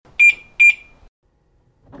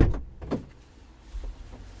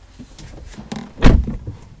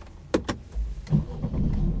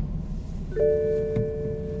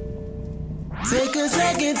a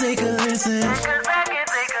second, take a listen.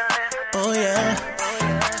 Oh yeah.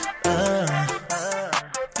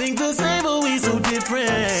 Think the same, but we so different.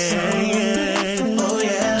 Oh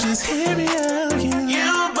yeah. Just hear me out. You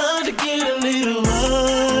about to get a little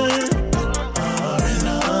more.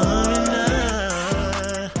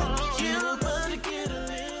 You about to get a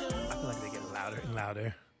little. I feel like they get louder and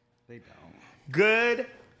louder. They don't. Good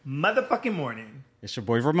motherfucking morning. It's your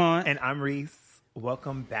boy Vermont. And I'm Reese.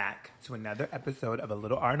 Welcome back to another episode of a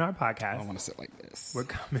Little R&R podcast. I don't want to sit like this. We're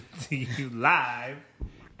coming to you live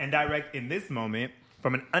and direct in this moment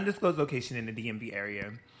from an undisclosed location in the DMV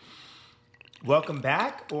area. Welcome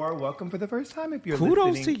back, or welcome for the first time if you're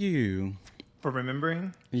Kudos listening. to you. For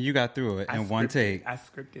remembering. You got through it in one take. I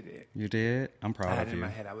scripted it. You did? I'm I proud had of it in you. my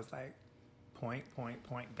head. I was like, point,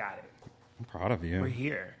 got it. I'm proud of you. We're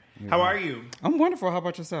here. How are you? I'm wonderful. How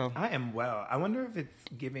about yourself? I am well. I wonder if it's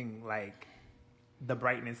giving like the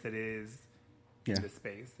brightness that is Yeah. in the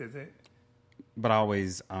space. Is it? But I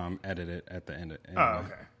always edit it at the end. Oh,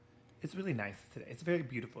 okay. It's really nice today. It's a very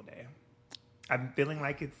beautiful day. I'm feeling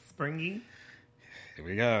like it's springy. Here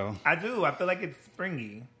we go. I do. I feel like it's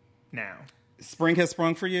springy now. Spring has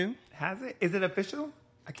sprung for you? Has it? Is it official?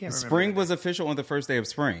 I can't remember. Spring was official on the first day of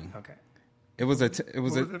spring. Okay. It was What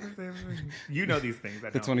was it? You know these things.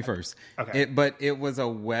 I the don't. 21st. Okay. But it was a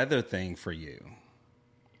weather thing for you.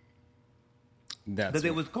 That's Because it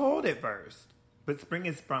what- was cold at first, but spring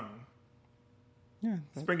is sprung. Yeah.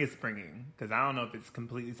 Spring is springing. Because I don't know if it's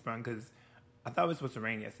completely sprung. Because I thought it was supposed to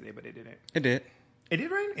rain yesterday, but it didn't. It did. It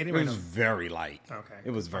did rain? It didn't It rain. was very light. Okay.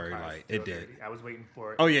 It was very Okay, light. still It did. dirty. I was waiting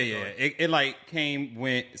for it. Oh, yeah. It like came,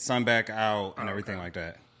 went, sun back out, and Oh, everything okay. like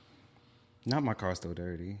that. Not my car's still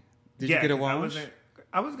dirty. Did Yeah, you get it 'cause washed?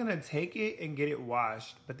 I was going to take it and get it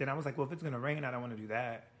washed, but then I was like, well, if it's going to rain, I don't want to do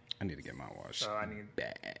that. I need to get mine washed. So I need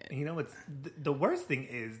Bad. You know what's the worst thing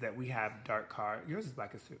is that we have dark car. Yours is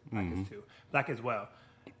black as black as well.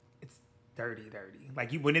 It's dirty.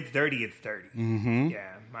 Like when it's dirty, it's dirty. Mm-hmm.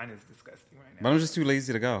 Yeah, mine is disgusting right now. But I'm just too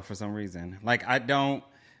lazy to go for some reason. Like, I don't,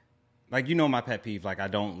 like, you know my pet peeve. Like, I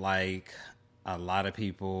don't like a lot of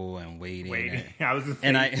people and waiting. I was just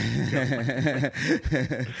And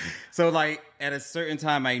saying, so like at a certain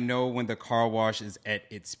time, I know when the car wash is at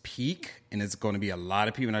its peak and it's going to be a lot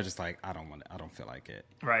of people. And I just like, I don't feel like it.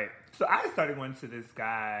 right. So I started going to this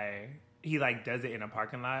guy. He like does it in a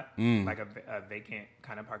parking lot, like a vacant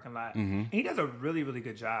kind of parking lot. And he does a really, really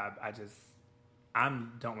good job. I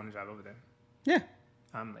don't want to drive over there. Yeah.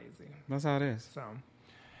 I'm lazy. That's how it is. So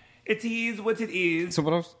it is what it is. So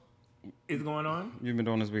what else Is going on? you've been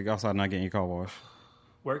doing this week outside not getting your car washed?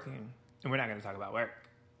 Working. And we're not going to talk about work.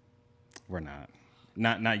 We're not.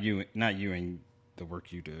 Not you and the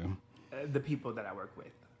work you do. The people that I work with.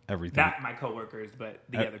 Everything. Not my coworkers, but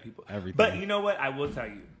the other people. Everything. But you know what? I will tell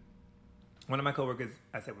you. One of my coworkers,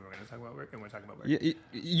 I said we were going to talk about work, and we're talking about work.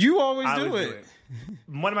 You always I do always it.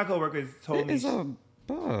 One of my coworkers told me It's a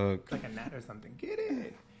bug. like a gnat or something. Get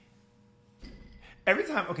it. Every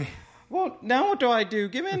time, okay. Well, now what do I do?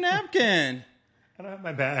 Give me a napkin. I don't have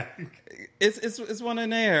my bag. It's one in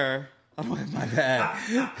there. I don't have my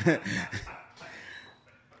bag.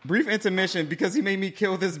 Brief intermission because he made me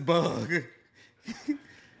kill this bug.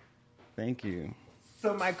 Thank you.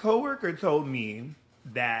 So my coworker told me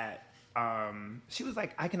that she was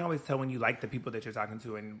like, I can always tell when you like the people that you're talking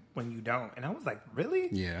to and when you don't. And I was like, really?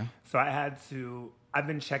 Yeah. So I've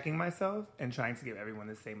been checking myself and trying to give everyone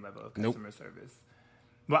the same level of customer service.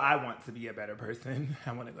 Well, I want to be a better person.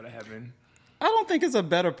 I want to go to heaven. I don't think it's a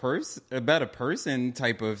better person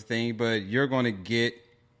type of thing, but you're going to get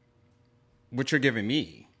what you're giving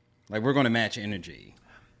me. Like, we're going to match energy.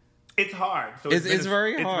 It's hard. So It's been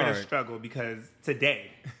very It's been hard. a struggle because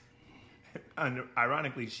today,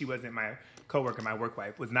 ironically, she wasn't my coworker. My work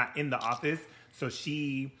wife was not in the office, so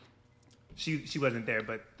she wasn't there.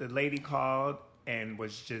 But the lady called and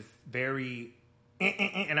was just very,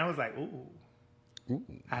 and I was like, ooh.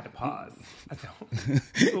 I had to pause. I said,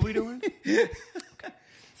 what are we doing? Okay.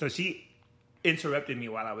 So she interrupted me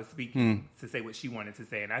while I was speaking to say what she wanted to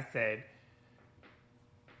say. And I said,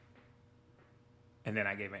 and then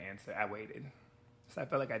I gave an answer. I waited. So I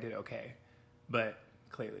felt like I did okay. But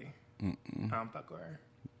clearly, I don't fuck with her.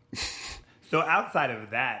 So outside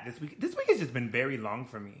of that, this week has just been very long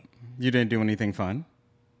for me. You didn't do anything fun?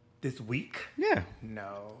 This week? Yeah.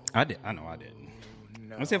 No. I did. I know I did.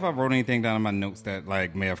 No. Let's see if I wrote anything down in my notes that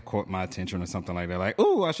like may have caught my attention or something like that. Like,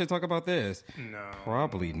 oh, I should talk about this. No.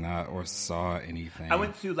 Probably not, or saw anything.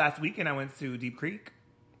 Last weekend, I went to Deep Creek.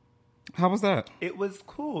 How was that? It was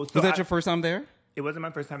cool. So Was that your first time there? It wasn't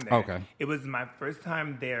my first time there. Okay. It was my first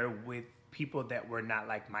time there with people that were not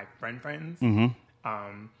like my friends.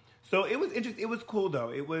 So it was interesting. It was cool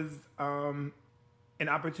though. It was an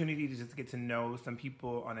opportunity to just get to know some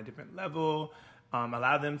people on a different level,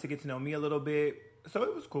 allow them to get to know me a little bit. So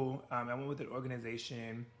it was cool. I went with an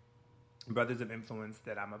organization, Brothers of Influence,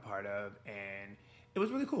 that I'm a part of, and it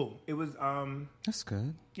was really cool. It was That's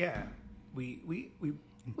good. yeah. We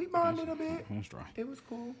bonded a bit. That's dry. It was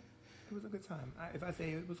cool. It was a good time. If I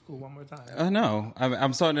say it was cool one more time, I know.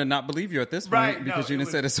 I'm starting to not believe you at this point Right, because no, you it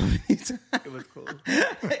didn't say this so many times. it was cool.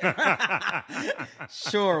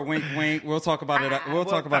 Sure, wink, wink. We'll talk about it. We'll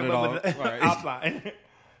talk about it all. Right. Offline.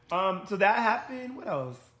 So that happened. What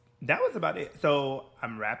else? That was about it. So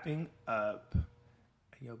I'm wrapping up, and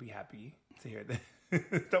you'll be happy to hear this.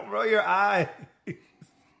 Don't roll your eyes.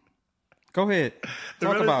 Go ahead. The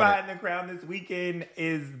Talk realest about spot it. in the crown this weekend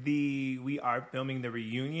is we are filming the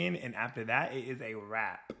reunion, and after that, it is a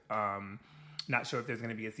wrap. Not sure if there's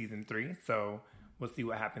going to be a season 3, so we'll see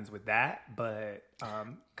what happens with that. But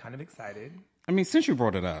kind of excited. I mean, since you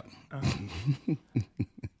brought it up,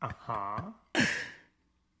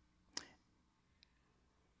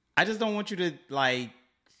 I just don't want you to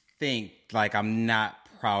think like I'm not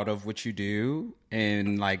proud of what you do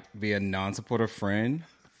and be a non-supportive friend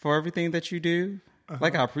for everything that you do. I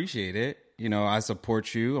appreciate it. You know, I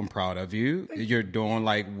support you. I'm proud of you. You're doing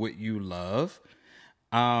what you love.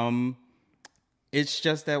 It's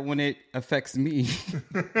just that when it affects me,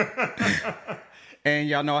 and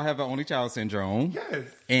y'all know I have an only child syndrome. Yes.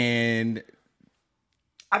 And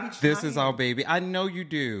I be this is trying. our baby. I know you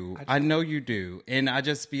do. I know you do. And I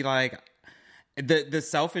just be like, the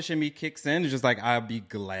selfish in me kicks in. It's just I'll be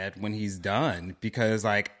glad when he's done because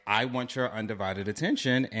I want your undivided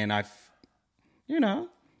attention. And well,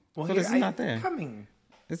 so this is not there. It's coming.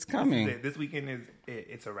 It's coming. This weekend is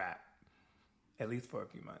it's a wrap. At least for a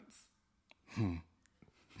few months.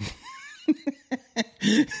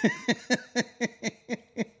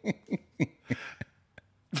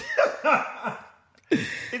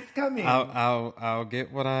 It's coming. I'll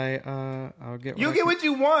get what I'll get. You'll get what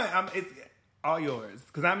you want. It's all yours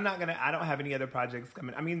because I don't have any other projects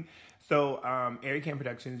coming. I mean, so Airy Can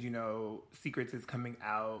Productions, Secrets is coming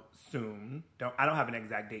out soon. I don't have an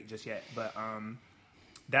exact date just yet, but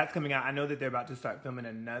that's coming out. I know that they're about to start filming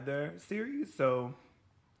another series. So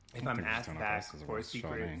if I'm asked back for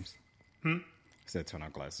Secrets, He said turn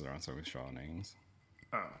our glasses around so we show our names.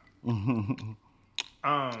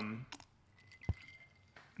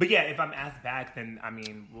 But yeah, if I'm asked back, then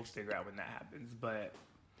we'll figure out when that happens. But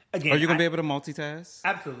again, Are you gonna be able to multitask?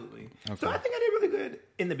 Absolutely. Okay. So I think I did really good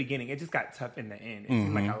in the beginning. It just got tough in the end. It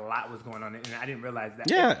seemed like a lot was going on, and I didn't realize that.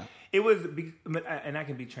 Yeah. It was, and I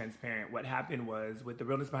can be transparent. What happened was with The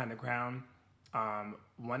Realness Behind the Crown,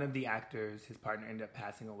 one of the actors, his partner, ended up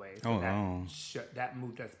passing away. So that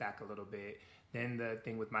moved us back a little bit. Then the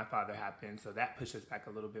thing with my father happened, so that pushed us back a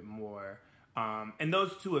little bit more. And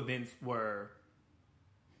those two events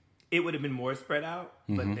it would have been more spread out,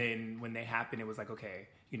 but then when they happened, it was okay,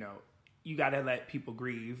 you got to let people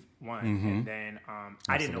grieve, one. And then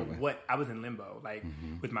I didn't know what, I was in limbo.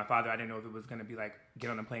 With my father, I didn't know if it was going to be get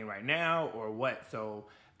on a plane right now or what. So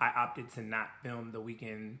I opted to not film the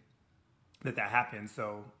weekend that happened.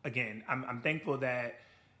 So again, I'm thankful that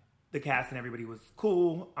the cast and everybody was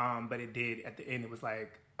cool. But it did, at the end, it was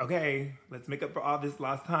okay, let's make up for all this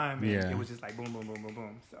lost time. And it was just boom, boom, boom, boom,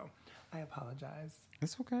 boom. So I apologize.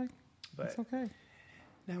 It's okay. But it's okay.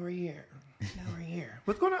 Now we're here.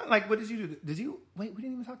 What's going on? What did you do? Wait, we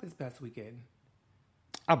didn't even talk this past weekend.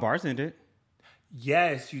 I bartended.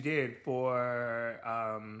 Yes, you did for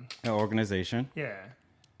An organization. Yeah.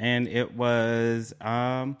 And it was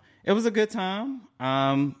a good time.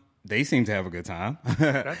 They seem to have a good time.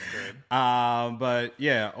 That's good. But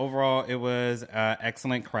yeah, overall it was an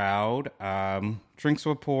excellent crowd. Drinks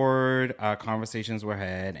were poured, conversations were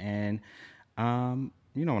had, and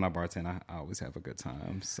when I bartend, I always have a good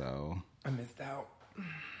time. So I missed out.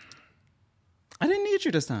 I didn't need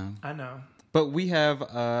you this time. I know. But we have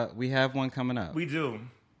one coming up. We do.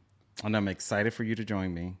 And I'm excited for you to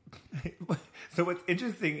join me. So what's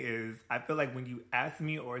interesting is I feel when you ask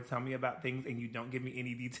me or tell me about things and you don't give me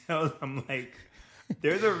any details, I'm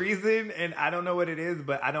there's a reason and I don't know what it is,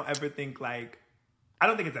 but I don't ever think I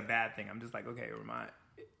don't think it's a bad thing. I'm just okay,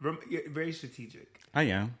 you're very strategic. I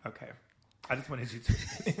am. Okay. I just wanted you to.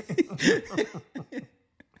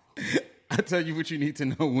 I tell you what you need to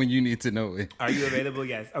know when you need to know it. Are you available?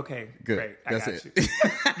 Yes. Okay. Good. Great. That's got it. you.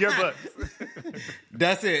 Your books.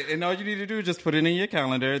 That's it. And all you need to do is just put it in your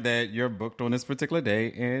calendar that you're booked on this particular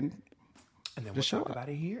day and then we'll talk about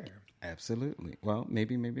it here. Absolutely. Well,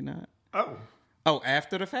 maybe not. Oh,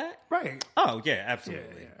 after the fact? right. Oh, yeah,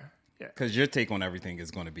 absolutely. Yeah. Because your take on everything is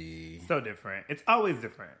going to be So different. It's always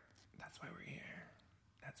different.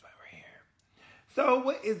 So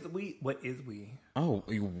what is we? Oh,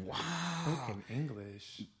 wow. In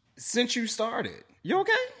English. Since you started. You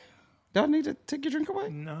okay? Do I need to take your drink away?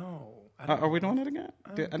 No. Are we doing it again?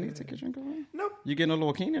 Do I need to take your drink away? Nope. You getting a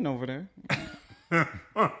little Keenan over there.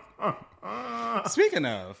 Speaking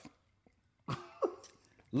of,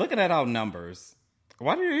 looking at our numbers,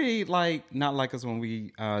 why do they not like us when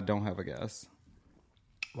we don't have a guest?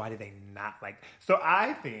 Why do they not like? So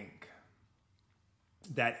I think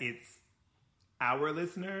that it's our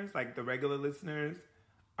listeners, like the regular listeners,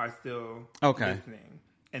 are still listening,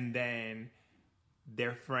 and then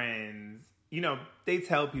their friends, they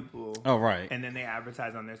tell people. Oh, right. And then they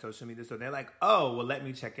advertise on their social media. So they're like, oh, well, let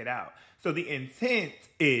me check it out. So the intent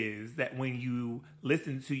is that when you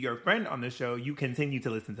listen to your friend on the show, you continue to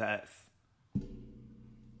listen to us.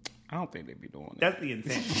 I don't think they'd be doing that. That's the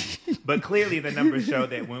intent. But clearly the numbers show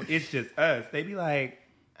that when it's just us, they be like,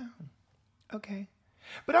 oh, okay.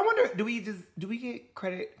 But I wonder, do we get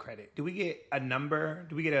credit? Do we get a number?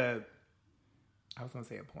 Do we get I was going to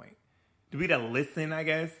say a point. Do we get a listen, I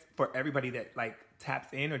guess, for everybody that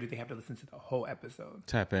taps in, or do they have to listen to the whole episode?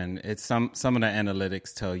 Tap in. It's some of the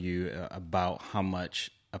analytics tell you about how much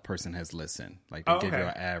a person has listened. Like they give you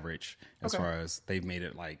an average as far as they've made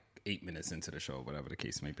it 8 minutes into the show, whatever the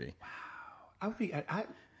case may be. Wow. I would be.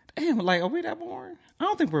 Damn, are we that boring? I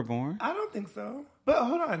don't think we're boring. I don't think so. But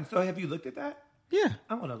hold on. So have you looked at that? Yeah.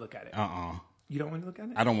 I want to look at it. You don't want to look at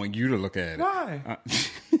it? I don't want you to look at it. Why?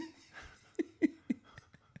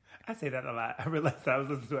 I say that a lot. I realized I was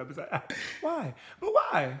listening to an episode. Why? But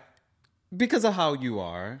why? Because of how you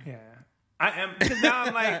are. Yeah. I am. Because now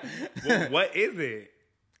I'm like, well, what is it?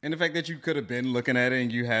 And the fact that you could have been looking at it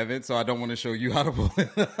and you haven't, so I don't want to show you how to pull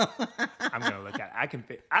it up. I'm going to look at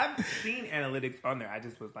it. I've seen analytics on there. I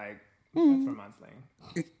just was like, that's Vermont slang.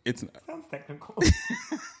 It's not. Sounds technical.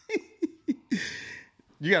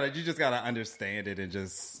 You just gotta understand it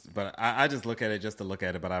but I just look at it just to look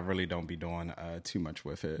at it, but I really don't be doing too much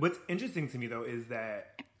with it. What's interesting to me though is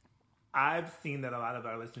that I've seen that a lot of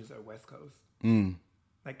our listeners are West Coast,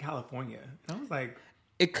 like California. And I was like,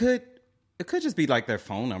 it could just be their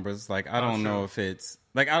phone numbers. I don't know if it's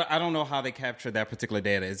I don't know how they capture that particular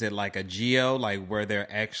data. Is it a geo, where they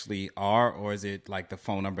actually are, or is it the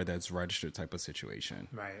phone number that's registered type of situation?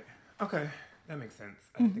 Right. Okay, that makes sense.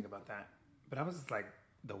 I didn't think about that, but I was just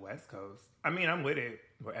the West Coast. I mean, I'm with it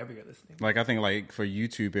wherever you're listening. I think for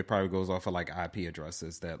YouTube, it probably goes off of IP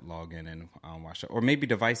addresses that log in and watch it, or maybe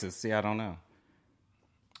devices. See, I don't know.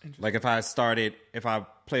 If I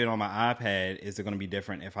play it on my iPad, is it going to be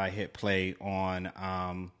different if I hit play on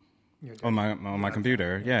my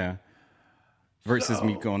computer? Yeah. Versus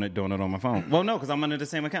me doing it on my phone. Well, no, because I'm under the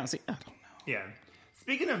same account. See, I don't know. Yeah.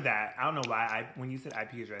 Speaking of that, I don't know why when you said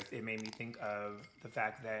IP address, it made me think of the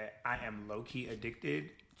fact that I am low-key addicted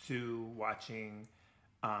to watching,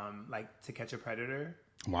 To Catch a Predator.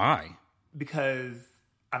 Why? Because,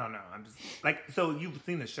 I don't know, I'm just, so you've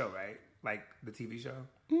seen the show, right? The TV show?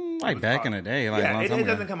 Back in the day. It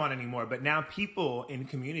doesn't come on anymore, but now people in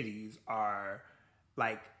communities are,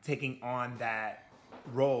 taking on that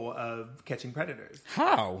role of catching predators.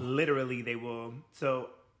 How? Literally, they will, so...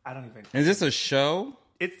 I don't even... Is this a show?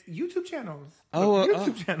 It's YouTube channels.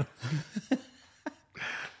 YouTube channels.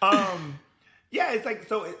 Yeah, it's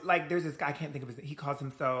there's this guy, I can't think of his name. He calls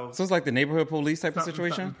himself... So it's the neighborhood police type of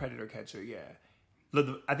situation? Predator catcher, yeah.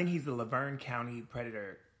 I think he's the Laverne County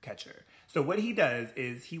predator catcher. So what he does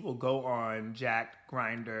is he will go on Jack,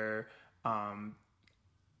 Grindr, all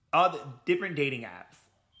the different dating apps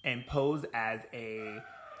and pose as a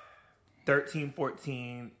 13,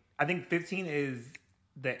 14... I think 15 is...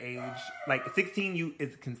 the age, 16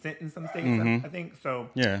 is consent in some states, I think. So,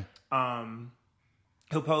 yeah.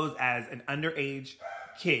 He'll pose as an underage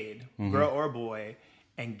kid, girl or boy,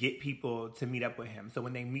 and get people to meet up with him. So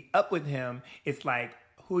when they meet up with him, it's like,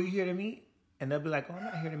 who are you here to meet? And they'll be like, oh, I'm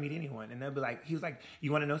not here to meet anyone. And they'll be like, he was like,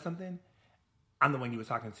 you want to know something? I'm the one you was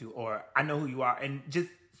talking to, or I know who you are. And just,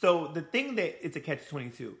 so the thing that it's a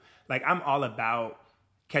catch-22, I'm all about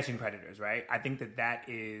catching predators, right? I think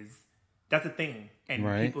that's a thing, and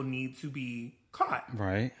people need to be caught.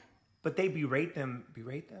 Right. But they berate them.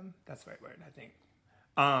 Berate them? That's the right word, I think.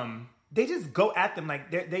 They just go at them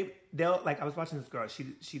they'll I was watching this girl.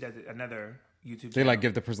 She does it, another YouTube channel. They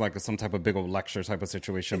give the person some type of big old lecture type of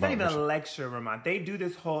situation. It's not even a lecture, Ramon. They do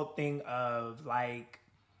this whole thing of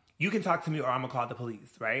you can talk to me or I'm gonna call the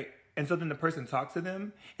police, right? And so then the person talks to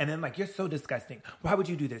them, and then you're so disgusting. Why would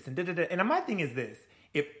you do this? And da-da-da. And my thing is this: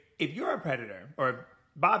 if you're a predator, or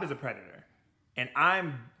Bob is a predator, and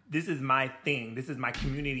this is my thing, this is my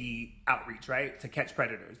community outreach, right? To catch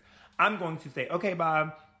predators. I'm going to say, okay,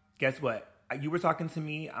 Bob, guess what? you were talking to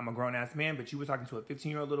me. I'm a grown ass man, but you were talking to a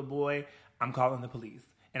 15-year-old little boy. I'm calling the police.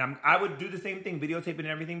 And I would do the same thing, videotape it and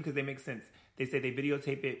everything, because they make sense. They say they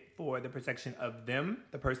videotape it for the protection of them,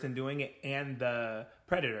 the person doing it, and the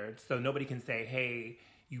predator. So nobody can say, hey,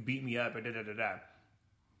 you beat me up or da-da-da-da.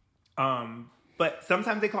 But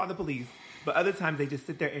sometimes they call the police, but other times they just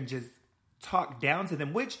sit there and just talk down to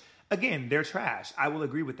them, which, again, they're trash. I will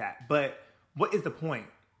agree with that. But what is the point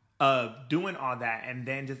of doing all that and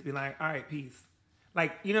then just be like, all right, peace?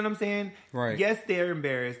 Like, you know what I'm saying? Right. Yes, they're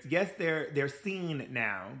embarrassed. Yes, they're seen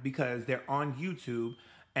now because they're on YouTube,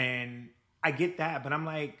 and I get that, but I'm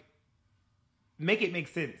like, make it make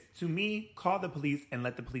sense. To me, call the police and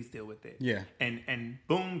let the police deal with it. Yeah. And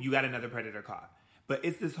boom, you got another predator caught. But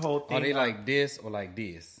it's this whole thing. Are they like this or like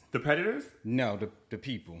this? The predators? No, the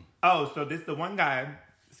people. Oh, so the one guy,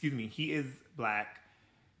 excuse me, he is black.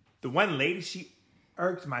 The one lady, she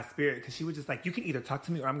irked my spirit because she was just like, you can either talk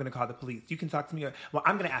to me or I'm going to call the police. You can talk to me or, well,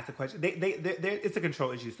 I'm going to ask a question. It's a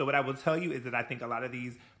control issue. So what I will tell you is that I think a lot of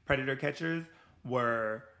these predator catchers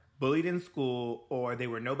were bullied in school, or they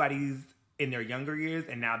were nobodies in their younger years,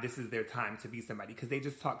 and now this is their time to be somebody, because they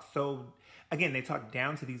just talk they talk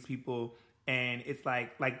down to these people, and it's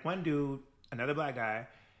like one dude, another black guy,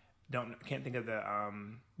 can't think of the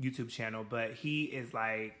YouTube channel, but he is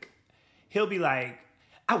like, he'll be like,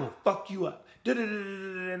 I will fuck you up.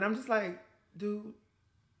 And I'm just like, dude,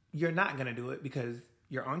 you're not going to do it because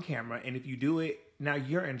you're on camera. And if you do it, now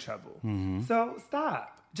you're in trouble. Mm-hmm. So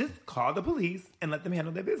stop. Just call the police and let them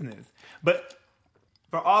handle their business. But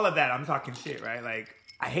for all of that, I'm talking shit, right? Like,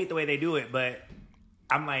 I hate the way they do it, but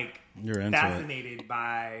I'm like fascinated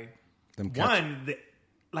by them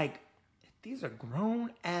these are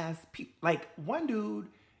grown ass people. Like, one dude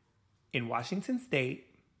in Washington State.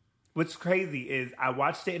 What's crazy is I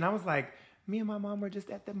watched it and I was like, me and my mom were just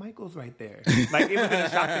at the Michaels right there. Like, it was in a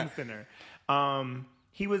shopping center.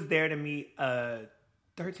 He was there to meet a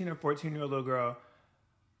 13 or 14-year-old little girl,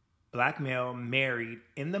 black male, married,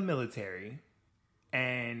 in the military.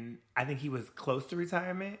 And I think he was close to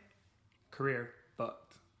retirement. Career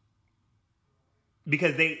fucked.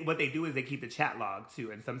 Because what they do is they keep the chat log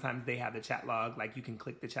too. And sometimes they have the chat log. Like, you can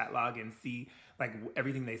click the chat log and see like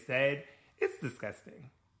everything they said. It's disgusting.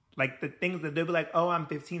 Like, the things that they'll be like, oh, I'm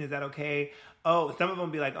 15, is that okay? Oh, some of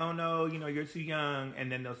them be like, oh no, you're too young.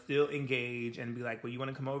 And then they'll still engage and be like, well, you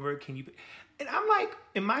want to come over? Can you? And I'm like,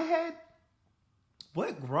 in my head,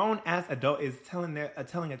 what grown ass adult is telling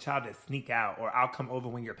a child to sneak out, or I'll come over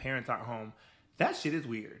when your parents aren't home? That shit is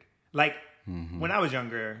weird. Like, when I was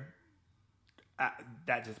younger,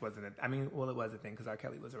 that just wasn't it was a thing because R.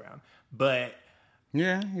 Kelly was around. But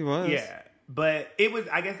yeah, he was. Yeah. But it was,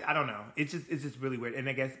 I guess, I don't know. It's just really weird. And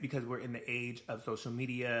I guess because we're in the age of social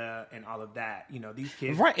media and all of that, these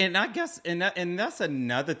kids. Right. And I guess, and that's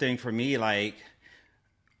another thing for me, like,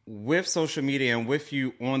 with social media and with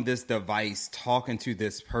you on this device talking to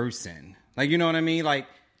this person, like, you know what I mean? Like,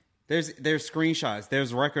 there's screenshots,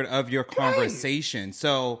 there's record of your conversation. Right.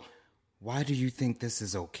 So why do you think this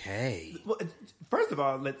is okay? Well, first of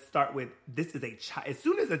all, let's start with, this is a child. As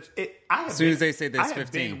soon as they say this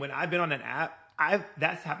 15. When I've been on an app,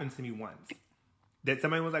 that's happened to me once. That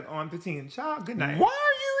somebody was like, oh, I'm 15. Child, good night. Why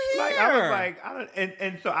are you here? Like, I was like,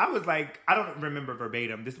 and so I was like, I don't remember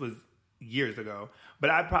verbatim. This was years ago.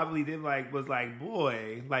 But I probably was like,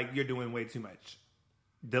 boy, like, you're doing way too much.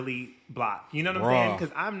 Delete, block. You know what I'm saying?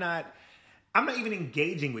 Because I'm not even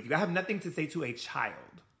engaging with you. I have nothing to say to a child.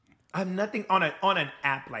 I have nothing on an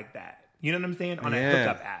app like that. You know what I'm saying? On a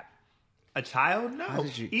hookup app. A child? No.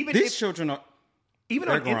 These children are... Even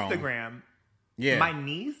on Instagram, my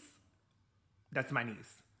niece, that's my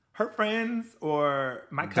niece. Her friends or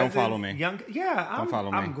my cousins... Don't follow me. Don't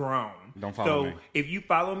follow me. I'm grown. Don't follow me. So if you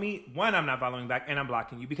follow me, one, I'm not following back, and I'm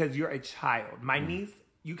blocking you because you're a child. My niece,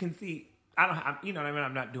 you can see... you know what I mean?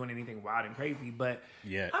 I'm not doing anything wild and crazy, but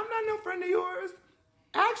I'm not no friend of yours.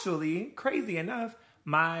 Actually, crazy enough,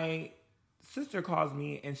 my sister calls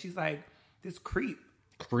me and she's like, this creep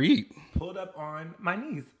pulled up on my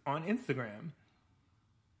niece on Instagram.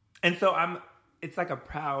 And so it's like a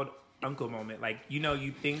proud uncle moment. Like, you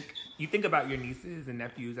think about your nieces and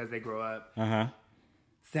nephews as they grow up. Uh-huh.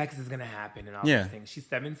 Sex is going to happen and all these things. She's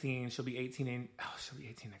 17. She'll be 18 she'll be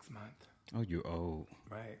 18 next month. Oh, you're old.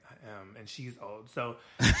 Right, I am. And she's old. So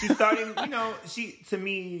she's starting, to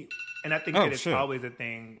me, and I think that it's always a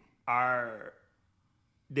thing,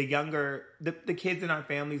 the younger, the kids in our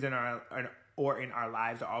families or in our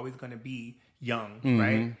lives are always going to be young,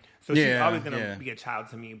 right? So she's always going to be a child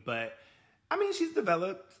to me. But, she's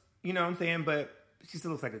developed, you know what I'm saying? But she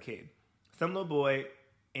still looks like a kid. Some little boy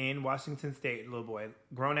in Washington State,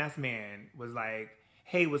 grown-ass man, was like,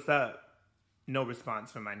 hey, what's up? no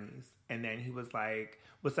response from my niece. And then he was like,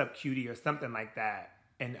 "What's up, cutie?" or something like that.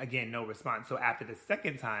 And again, no response. So after the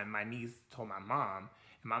second time, my niece told my mom,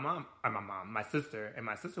 and my sister, and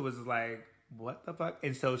my sister was like, "What the fuck?"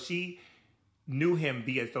 And so she knew him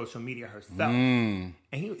via social media herself. And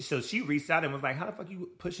so she reached out and was like, "How the fuck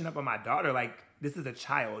you pushing up on my daughter? Like, this is a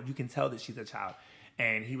child. You can tell that she's a child."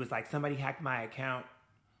 And he was like, "Somebody hacked my account."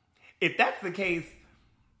 If that's the case,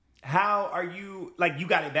 how are you, like, you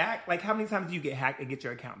got it back? Like, how many times do you get hacked and get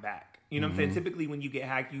your account back? You know what I'm saying? Typically, when you get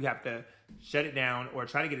hacked, you have to shut it down or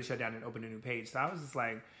try to get it shut down and open a new page. So I was just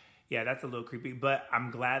like, yeah, that's a little creepy. But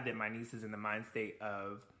I'm glad that my niece is in the mind state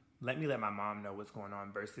of, let me let my mom know what's going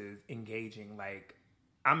on versus engaging. Like,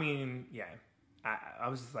 I mean, yeah. I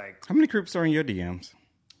was just like... How many creeps are in your DMs?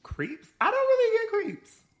 Creeps? I don't really get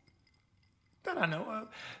creeps that I know of.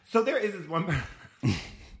 So there is this one person...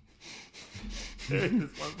 There is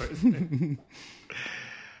this one person.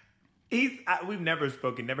 We've never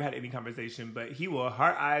spoken, never had any conversation, but he will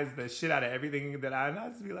heart eyes the shit out of everything that and I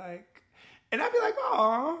just be like, and I'd be like,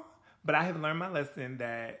 "Aw." But I have learned my lesson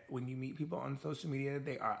that when you meet people on social media,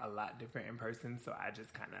 they are a lot different in person. So I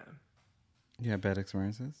just kind of... You had bad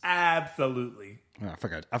experiences? Absolutely. Oh,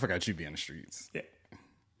 I forgot you'd be on the streets. Yeah.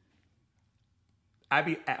 I'd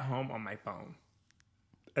be at home on my phone.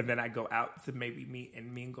 And then I go out to maybe meet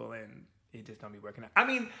and mingle, and it just don't be working out. I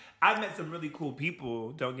mean, I've met some really cool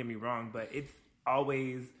people, don't get me wrong, but it's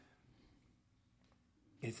always...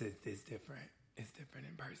 It's different. It's different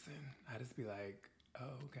in person. I just be like...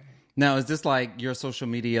 Oh, okay. Now, is this like your social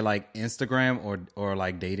media, like Instagram or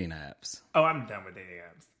like dating apps? Oh, I'm done with dating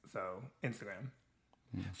apps. So, Instagram.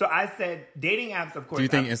 So, I said dating apps, of course. Do you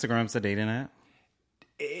think Instagram's a dating app?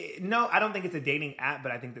 No, I don't think it's a dating app,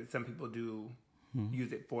 but I think that some people do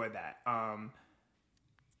use it for that.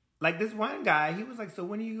 Like this one guy, he was like, "So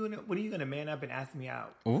when are you gonna man up and ask me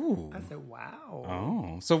out?" Ooh. I said, "Wow."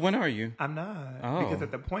 Oh, so when are you? I'm not. Oh. Because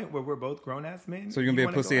at the point where we're both grown ass men. So you're gonna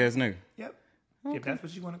be a pussy ass nigga? Yep. Okay. If that's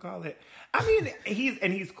what you want to call it. I mean,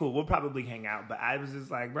 he's cool. We'll probably hang out, but I was just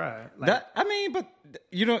like, bruh. Like, but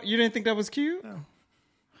you didn't think that was cute?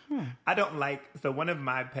 No. I don't like, so one of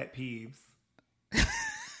my pet peeves.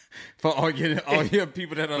 For all your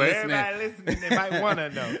people that are listening. Everybody listening, they might want to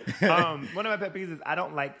know. One of my pet peeves is I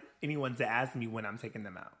don't like anyone to ask me when I'm taking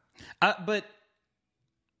them out. But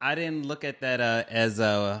I didn't look at that as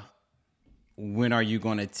a when are you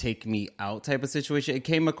going to take me out type of situation. It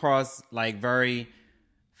came across like very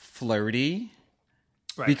flirty.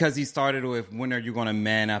 Right. Because he started with, when are you going to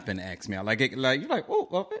man up and ask me out? Like you're like, oh,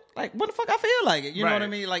 well, like, what the fuck I feel like it? You know what I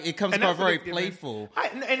mean? Like, it comes across very playful.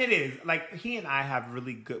 And it is. Like, he and I have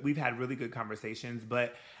we've had really good conversations,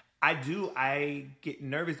 but I get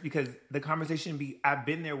nervous because the conversation I've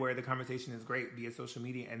been there where the conversation is great via social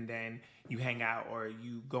media, and then you hang out or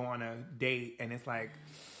you go on a date and it's like...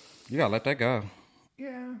 You gotta let that go.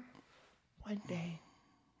 Yeah. One day.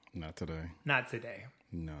 Not today. Not today.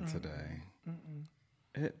 Not today.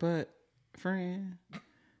 But, friend,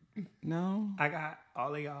 no. I got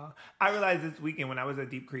all of y'all. I realized this weekend when I was at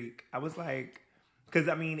Deep Creek, I was like, because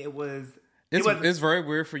I mean, it's very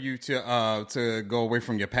weird for you to go away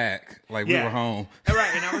from your pack. Like, we were home.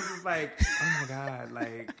 Right. And I was just like, oh my God.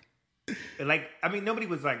 Like, I mean, nobody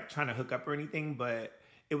was like trying to hook up or anything, but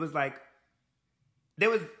it was like, there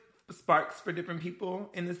was sparks for different people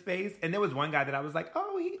in the space. And there was one guy that I was like,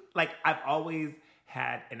 I've always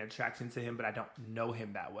had an attraction to him, but I don't know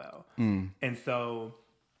him that well. And so...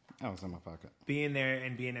 I was in my pocket. Being there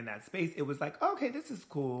and being in that space, it was like, okay, this is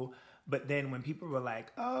cool. But then when people were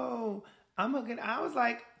like, oh, I was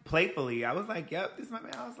like, playfully, I was like, yep, this is my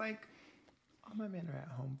man. I was like, all my men are at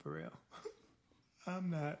home for real. I'm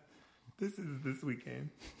not. This is this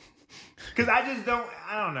weekend. Because I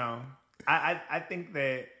don't know. I think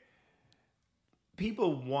that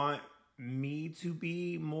people want me to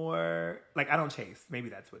be more, like, I don't chase. Maybe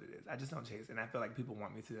that's what it is. I just don't chase. And I feel like people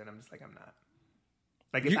want me to, and I'm just like, I'm not.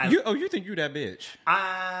 Like, you think you that bitch?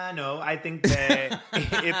 I know. I think that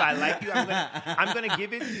if I like you, I'm gonna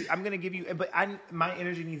give it. I'm gonna give you. But my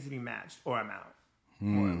energy needs to be matched, or I'm out,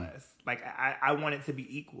 more or less. Like I want it to be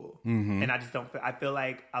equal, and I just don't. I feel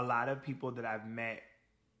like a lot of people that I've met,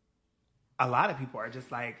 a lot of people are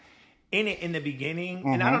just like in it in the beginning,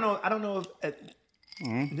 and I don't know if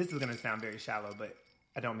this is gonna sound very shallow, but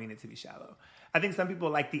I don't mean it to be shallow. I think some people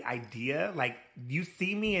like the idea, like you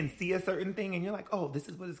see me and see a certain thing and you're like, oh, this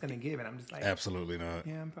is what it's going to give. And I'm just like, absolutely not.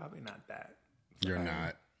 Yeah, I'm probably not that. You're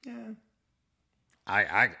not. Yeah.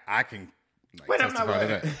 I can like, testify to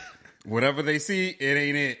that. Whatever they see, it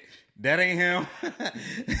ain't it. That ain't him.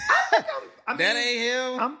 That ain't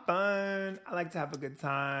him. I'm fun. I like to have a good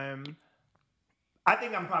time. I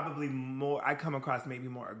think I'm probably I come across maybe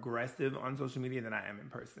more aggressive on social media than I am in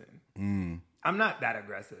person. I'm not that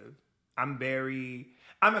aggressive. I'm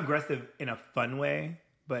aggressive in a fun way,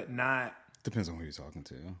 but not. Depends on who you're talking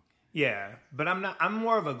to. Yeah, but I'm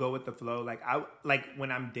more of a go with the flow. Like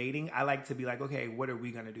when I'm dating, I like to be like, okay, what are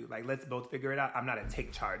we gonna do? Like, let's both figure it out. I'm not a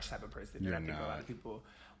take charge type of person. And I think a lot of people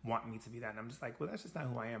want me to be that. And I'm just like, well, that's just not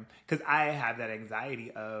who I am. Because I have that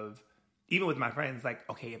anxiety of, even with my friends, like,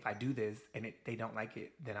 okay, if I do this and they don't like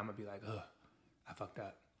it, then I'm going to be like, ugh, I fucked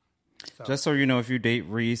up. So. Just so you know, if you date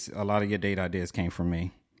Reese, a lot of your date ideas came from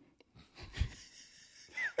me.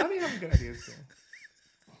 I mean, I have good ideas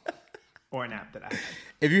too. Or an app that I have.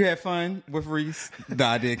 If you had fun with Reese, the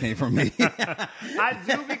idea came from me. I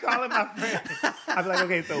do be calling my friends. I be like,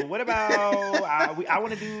 okay, so what about, I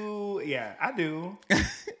want to do, yeah, I do. But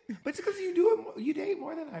it's because you date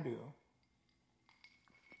more than I do.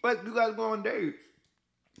 But you guys go on dates.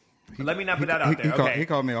 Let me not put that out there. He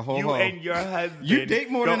called me a whole You hoe. and your husband. You date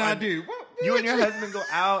more than I do. What, you and your husband go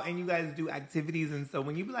out and you guys do activities. And so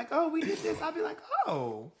when you be like, oh, we did this, I'll be like,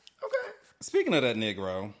 oh, okay. Speaking of that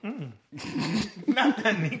Negro. Not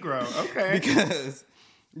that Negro. Okay.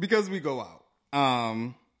 Because we go out.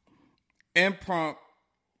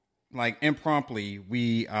 Impromptly,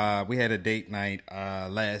 we had a date night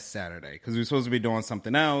last Saturday because we were supposed to be doing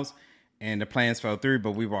something else. And the plans fell through,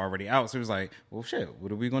 but we were already out. So it was like, well, shit,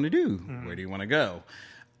 what are we going to do? Where do you want to go?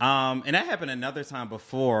 And that happened another time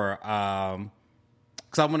before.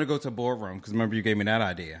 Because I want to go to a boardroom. Because remember, you gave me that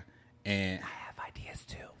idea. And I have ideas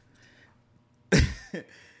too.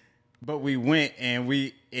 but we went and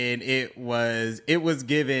it was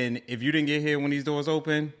given, if you didn't get here when these doors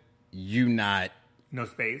open, No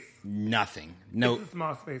space? Nothing. No. It's a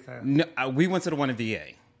small space. No, we went to the one in VA.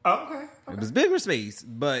 Oh, okay. It was bigger space,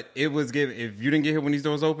 but it was given. If you didn't get here when these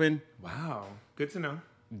doors open, wow, good to know.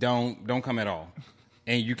 Don't come at all,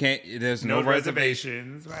 and you can't. There's no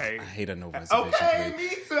reservations, right? I hate a no reservation. Okay, me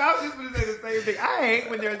too. I was just going to say the same thing. I hate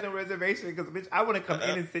when there's no reservation because, bitch, I want to come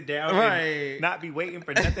in and sit down, right? And not be waiting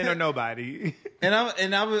for nothing or nobody.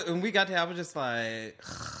 And we got there. I was just like.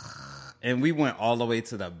 And we went all the way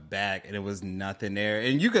to the back, and it was nothing there.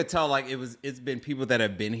 And you could tell, like, it's been people that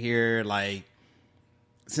have been here, like,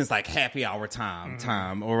 since, like, happy hour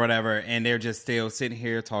time or whatever, and they're just still sitting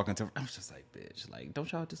here talking to. I was just like, bitch, like, don't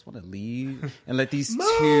y'all just want to leave and let these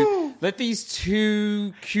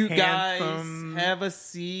two cute Handsome guys have a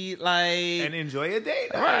seat, like, and enjoy a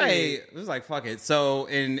date, right? It was like, fuck it. So,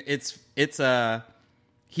 and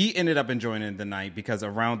he ended up enjoying the night because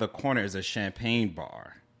around the corner is a champagne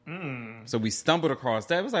bar. So we stumbled across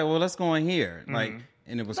that. It was like, well, let's go in here. Like,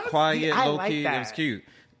 and it was quiet, low key. It was cute.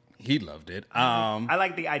 He loved it. I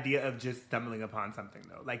like the idea of just stumbling upon something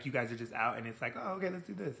though. Like you guys are just out and it's like, oh, okay, let's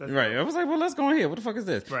do this. That's right. Cool. I was like, well, let's go in here. What the fuck is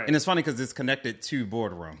this? Right. And it's funny because it's connected to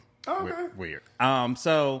boardroom. Oh, okay. Weird.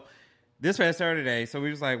 So this past Saturday, so we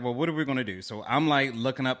was like, well, what are we going to do? So I'm like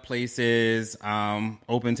looking up places,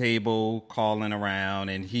 open table, calling around,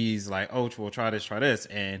 and he's like, oh, we'll try this.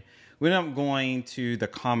 And we ended up going to the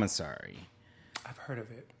commissary. I've heard of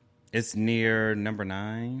it. It's near number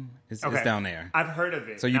 9. It's down there. I've heard of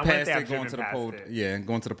it. So you passed it going to the pole. Yeah,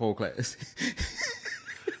 going to the pole class.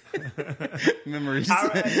 Memories.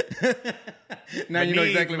 Right. Now you know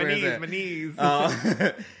exactly where it's at. My knees.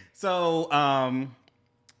 So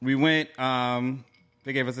we went.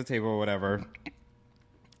 They gave us a table or whatever.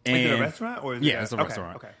 And is it a restaurant or is it it's a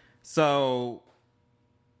restaurant. Okay. So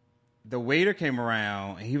the waiter came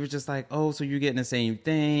around and he was just like, oh, so you're getting the same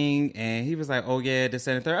thing? And he was like, oh, yeah, this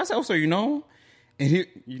and the third. I said, oh, so you know? And he,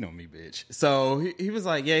 you know me, bitch. So he was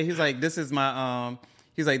like, yeah, he's like, this is my,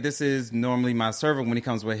 he's like, this is normally my server when he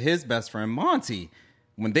comes with his best friend, Monty.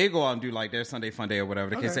 When they go out and do like their Sunday fun day or whatever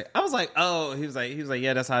the case say. I was like, oh, he was like,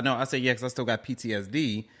 yeah, that's how I know. I said, yeah, because I still got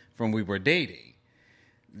PTSD from we were dating.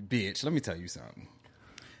 Bitch, let me tell you something.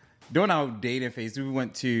 During our dating phase, we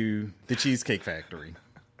went to the Cheesecake Factory.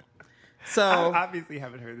 So I obviously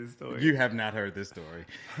haven't heard this story. You have not heard this story.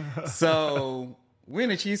 So we're in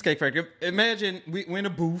the Cheesecake Factory. Imagine we're in a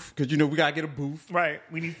booth because, you know, we got to get a booth. Right.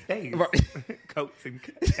 We need space. Right. Coats and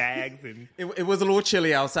tags. And it was a little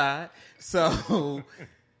chilly outside. So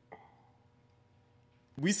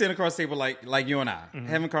we sit across the table like you and I,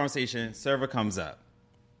 having a conversation. Server comes up.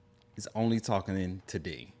 He's only talking to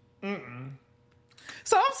D. So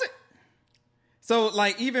I'm saying. So,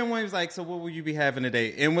 like, even when he was like, so what will you be having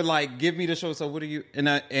today? And would, like, give me the show, so what are you...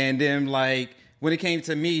 And then, like, when it came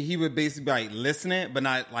to me, he would basically be, like, listening, but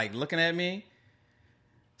not, like, looking at me.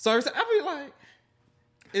 So I'd be like,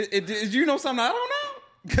 did you know something I don't know?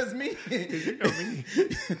 Because me... Because you know me.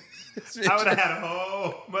 I would have had a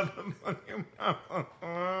whole motherfucking...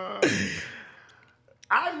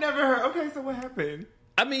 I've never heard. Okay, so what happened?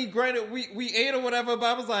 I mean, granted, we ate or whatever, but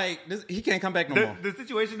I was like, he can't come back no more. The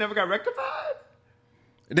situation never got rectified?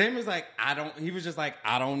 Then was like, he was just like,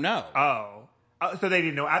 I don't know. Oh, so they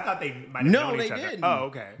didn't know. I thought they might have known each other. Didn't. Oh,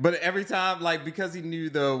 okay. But every time, like, because he knew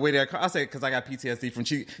the way that I said, because I got PTSD from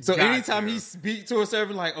cheating. So Got anytime you. he speak to a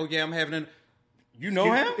server, like, oh yeah, I'm having an, you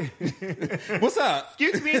know him? What's up?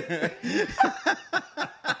 Excuse me.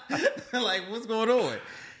 Like, what's going on?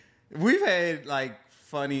 We've had like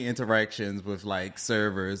funny interactions with like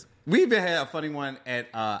servers. We even had a funny one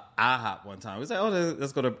at IHOP one time. We said, "Oh,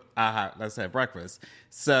 let's go to IHOP. Let's have breakfast."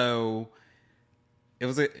 So it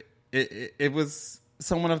was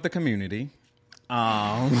someone of the community.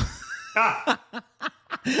 I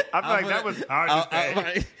feel like that was hard to say.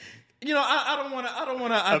 Like, you know, I don't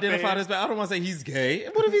want to identify this, but I don't want to say he's gay.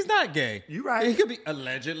 What if he's not gay? You right. He could be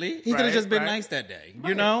allegedly. He could have just been nice that day.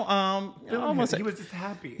 You know. I don't wanna say, He was just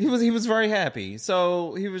happy. He was very happy.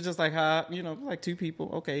 So he was just like, hi, you know, like two people.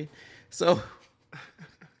 Okay. So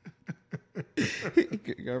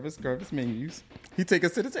grab his menus. He take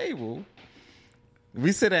us to the table.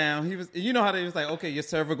 We sit down. You know how they was like, okay, your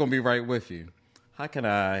server gonna be right with you. How can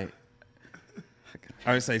I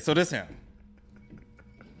would say, so this him.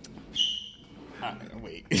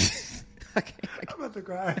 Wait. I'm about to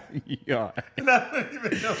cry. Yeah. I don't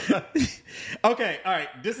even know. Okay, all right.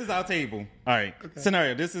 This is our table. All right. Okay.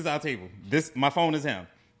 Scenario. This is our table. My phone is him.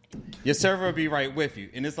 Your server will be right with you.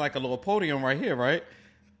 And it's like a little podium right here, right?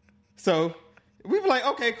 So we were like,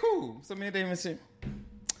 okay, cool. So me and Damon said,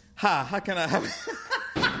 hi, how can I help?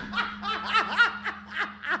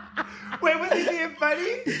 Wait, was he being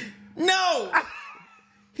funny? No!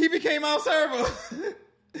 He became our server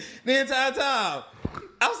the entire time.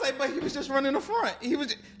 I was like, but he was just running the front. He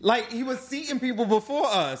was seating people before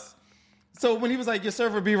us. So when he was like, your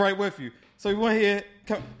server be right with you. So we went here,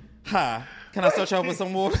 hi, can I start you off with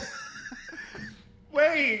some water?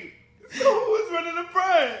 Wait, so who was running the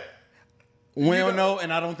front? We don't know,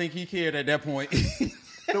 and I don't think he cared at that point.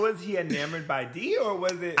 So was he enamored by D, or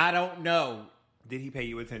was it? I don't know. Did he pay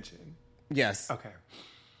you attention? Yes. Okay.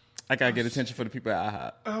 I gotta get attention for the people at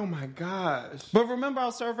IHOP. Oh my gosh. But remember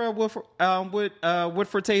our server at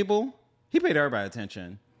Woodford Table? He paid everybody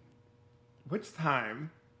attention. Which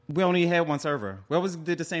time? We only had one server. We always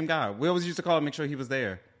did the same guy. We always used to call him, make sure he was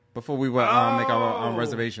there before we would make our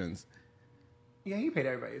reservations. Yeah, he paid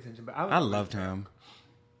everybody attention, but I loved him.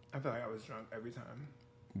 I feel like I was drunk every time.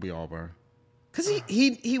 We all were. Because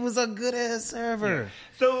he was a good ass server. Yeah.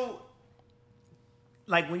 So,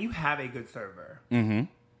 like, when you have a good server,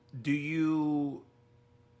 do you...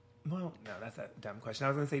 Well, no, that's a dumb question. I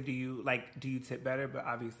was going to say, do you tip better? But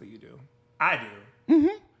obviously you do. I do.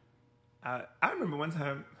 Mm-hmm. I remember one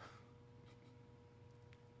time...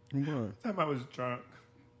 What? Time I was drunk.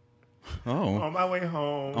 Oh. On my way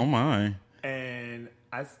home. Oh, my. And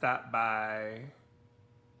I stopped by...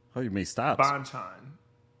 Oh, you made stops? Bonchon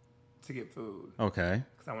to get food. Okay.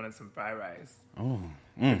 Because I wanted some fried rice. Oh.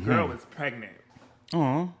 The girl was pregnant.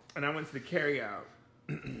 Oh. And I went to the carryout.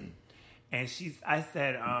 And I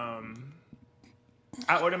said, I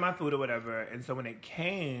ordered my food or whatever. And so when it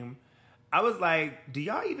came, I was like, do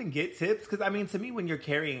y'all even get tips? Because, I mean, to me, when you're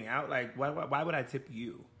carrying out, like, why would I tip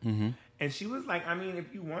you? Mm-hmm. And she was like, I mean,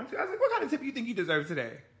 if you want to. I was like, what kind of tip you think you deserve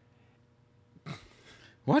today?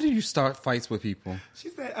 Why do you start fights with people? She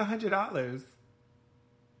said $100.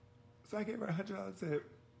 So I gave her a $100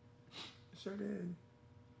 tip. Sure did.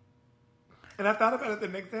 And I thought about it the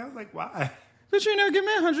next day. I was like, why? But you never give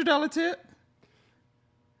me a $100 tip.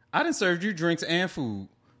 I done served you drinks and food.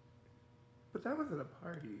 But that wasn't a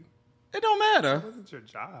party. It don't matter. That wasn't your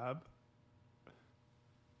job.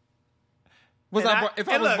 If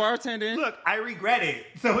I was bartending... Look, I regret it.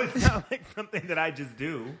 So it's not like something that I just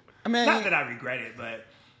do. I mean... Not that I regret it, but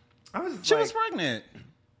I was just She was pregnant.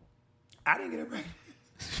 I didn't get her pregnant.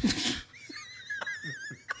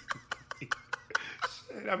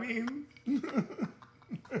 Shit, I mean...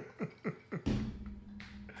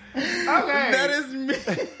 Okay. That is me.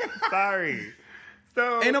 Sorry.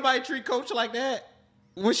 So ain't nobody treat Coach like that.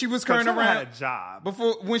 When she was current around, had a job.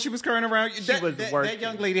 When she was current around, that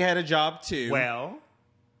young lady had a job too. Well,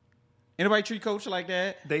 anybody treat Coach like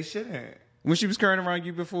that? They shouldn't. When she was current around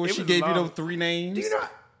you before, she gave you those 3 names. Do you know?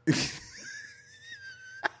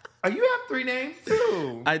 Oh, you have 3 names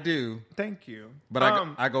too. I do. Thank you. But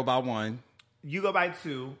I go by 1. You go by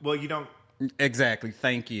 2. Well, you don't. Exactly.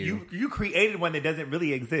 Thank you. You created one that doesn't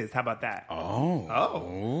really exist. How about that? Oh.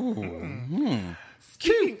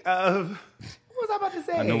 Speaking of, what was I about to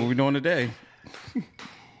say? I know what we're doing today.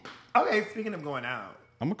 Okay, speaking of going out,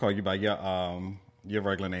 I'm gonna call you by your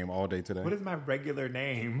regular name all day today. What is my regular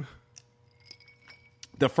name?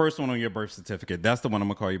 The first one on your birth certificate. That's the one I'm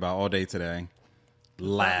going to call you by all day today.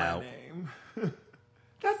 Loud.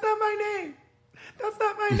 That's not my name. That's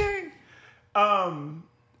not my name.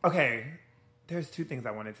 Okay. There's two things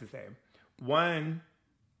I wanted to say. One,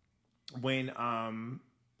 when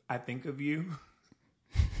I think of you.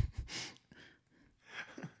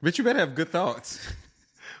 But you better have good thoughts.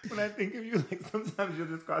 When I think of you, like sometimes you'll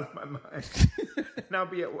just cross my mind. And I'll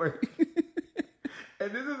be at work.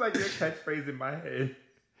 And this is like your catchphrase in my head.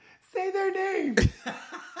 Say their name.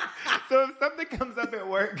 So if something comes up at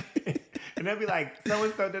work and they'll be like,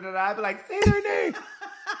 so-and-so, da-da-da, I'll be like, say their name.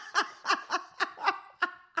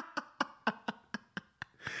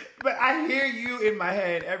 But I hear you in my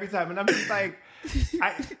head every time. And I'm just like,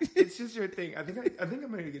 it's just your thing. I think I'm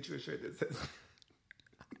going to get you a shirt that says...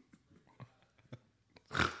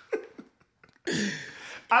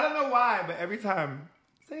 I don't know why, but every time,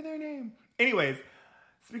 say their name. Anyways,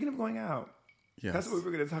 speaking of going out, yes. That's what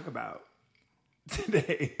we're going to talk about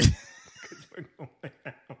today. 'Cause we're going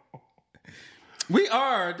out. We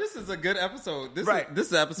are. This is a good episode. This is an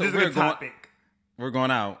episode. This is a good topic. We're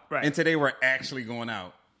going out. Right. And today we're actually going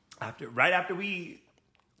out. Right after we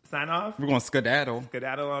sign off, We're going to skedaddle.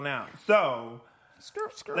 skedaddle on out. So,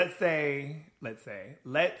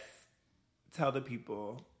 let's tell the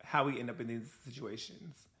people how we end up in these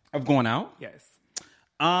situations. Of going out? Yes.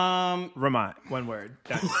 Ramont. One word.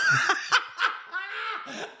 I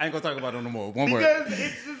ain't going to talk about it no more. One word. Because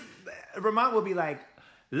it's just, Ramont will be like,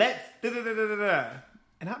 let's da-da-da-da-da-da.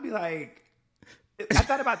 And I'll be like, I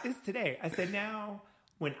thought about this today. I said, now,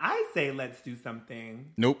 when I say let's do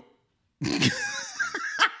something. Nope.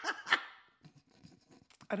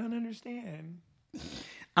 I don't understand.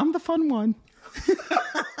 I'm the fun one.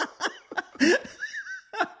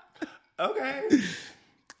 Okay.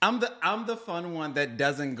 I'm the fun one that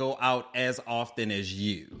doesn't go out as often as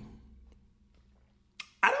you.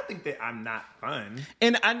 I don't think that I'm not fun.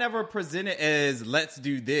 And I never present it as let's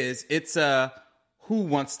do this. It's who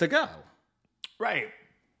wants to go. Right.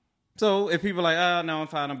 So if people are like, oh no, I'm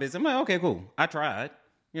fine, I'm busy. I'm like, okay, cool. I tried,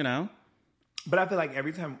 you know. But I feel like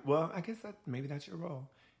every time, well, I guess maybe that's your role.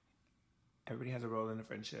 Everybody has a role in a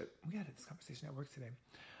friendship. We had this conversation at work today.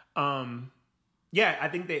 Yeah, I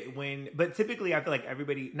think that but typically I feel like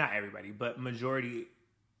not everybody, but majority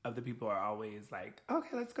of the people are always like, okay,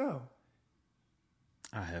 let's go.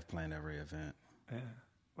 I have planned every event. Yeah.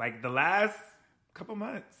 Like the last couple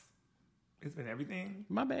months, it's been everything.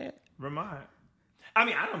 My bad. Ramont. I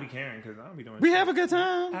mean, I don't be caring because I don't be doing We shit. have a good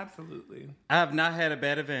time. Absolutely. I have not had a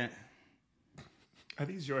bad event. Are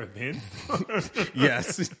these your events?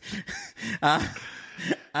 Yes.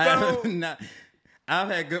 I've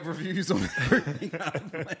had good reviews on everything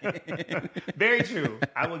I've planned. Very true.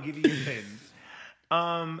 I will give you your sins.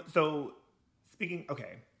 So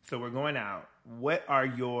we're going out. What are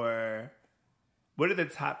the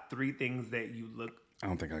top 3 things that you look? I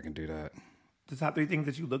don't think I can do that. The top 3 things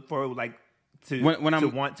that you look for, like to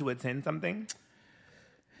want to attend something.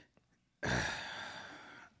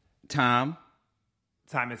 Time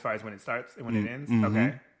as far as when it starts and when it ends. Mm-hmm.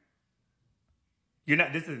 Okay. You're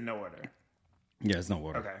not. This is no order. Yeah, it's no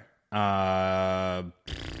order. Okay.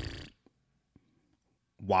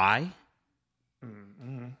 Why?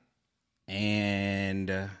 Mm-hmm. And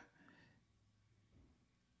okay,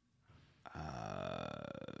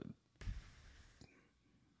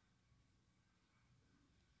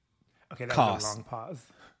 that cost. was a long pause.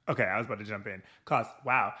 Okay, I was about to jump in. Cost.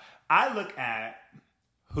 Wow. I look at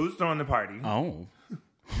who's throwing the party. Oh.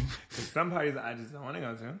 Because some parties I just don't want to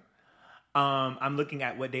go to. I'm looking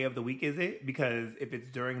at what day of the week is it, because if it's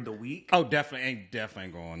during the week, Definitely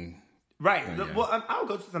ain't going. right. Yeah. Well, I'll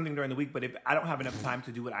go to something during the week, but if I don't have enough time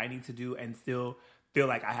to do what I need to do and still feel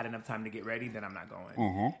like I had enough time to get ready, then I'm not going.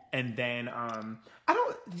 Mm-hmm. And then I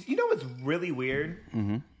don't. You know what's really weird?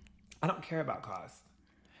 Mm-hmm. I don't care about cost.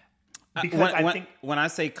 Because when I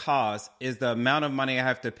say cost, is the amount of money I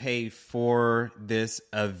have to pay for this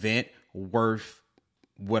event worth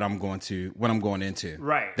what I'm going into?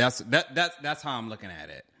 Right. That's how I'm looking at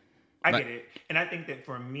it. I get it. And I think that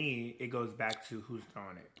for me, it goes back to who's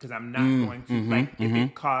throwing it. Because I'm not going to, if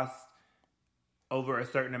it costs over a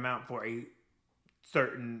certain amount for a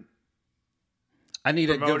certain I need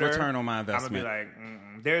promoter, a good return on my investment. I'm going to be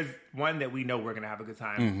like, there's one that we know we're going to have a good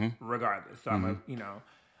time regardless. So I'm going to,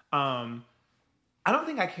 I don't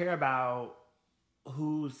think I care about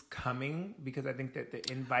who's coming, because I think that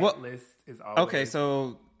the invite list is always... Okay,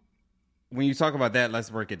 so when you talk about that, let's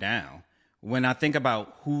break it down. When I think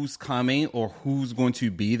about who's coming or who's going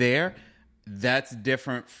to be there, that's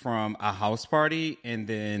different from a house party and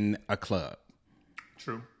then a club.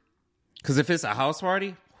 True. Because if it's a house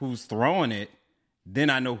party, who's throwing it then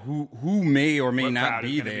I know who may or may What not crowd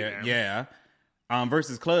is be gonna be there. there. Yeah.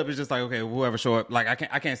 Versus club is just like, okay, whoever show up. Like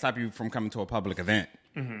I can't stop you from coming to a public event,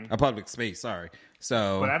 a public space. Sorry.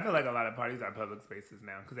 So, But I feel like a lot of parties are public spaces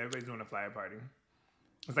now because everybody's doing a flyer party.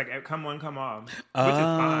 It's like come on, come off, which is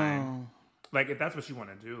fine. Like if that's what you want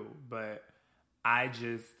to do, but I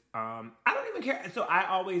just I don't even care. So I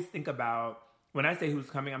always think about when I say who's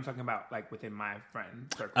coming, I'm talking about like within my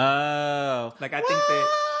friend circle. oh, Like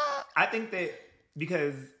I think that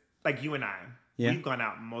because like you and I, Yeah. we've gone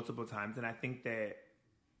out multiple times, and I think that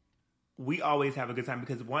we always have a good time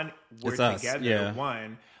because one, we're It's us, together, yeah.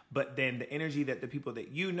 one, but then the energy that the people that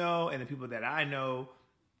you know and the people that I know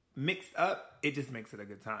mixed up, it just makes it a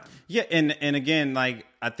good time. yeah, and again, like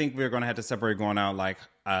I think we're gonna have to separate going out like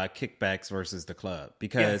kickbacks versus the club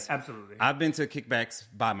because Yes, absolutely. I've been to kickbacks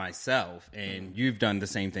by myself, and you've done the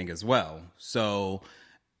same thing as well. So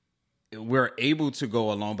we're able to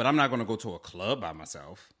go alone, but I'm not gonna go to a club by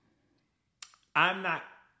myself. I'm not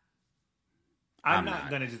I'm not.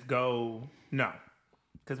 gonna just go. No,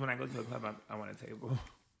 because when I go to a club, I want a table.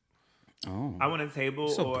 Oh, I want a table.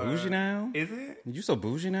 so or, bougie now? Is it? You so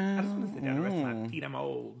bougie now? I just want to sit down and rest my feet. I'm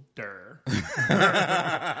older.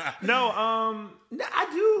 No, I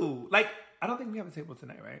do. Like, I don't think we have a table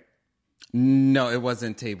tonight, right? No, it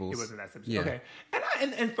wasn't tables. It wasn't that simple. Yeah. Okay.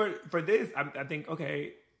 And for this, I think,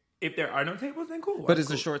 okay, if there are no tables, then cool. But I'm it's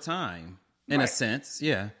cool. a short time, in a Right. sense.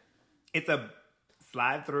 Yeah. It's a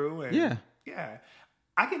slide through. And Yeah. Yeah.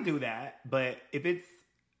 I can do that. But if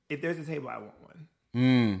there's a table, I want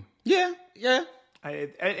one. Yeah. Yeah.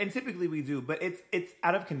 And typically we do, but it's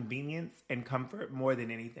out of convenience and comfort more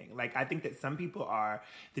than anything. Like I think that some people are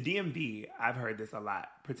the DMV. I've heard this a lot.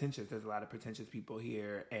 Pretentious. There's a lot of pretentious people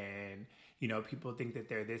here, and people think that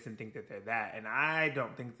they're this and think that they're that. And I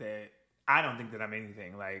don't think that I'm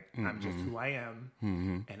anything. Like I'm just who I am,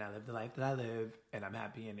 and I live the life that I live, and I'm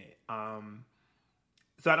happy in it.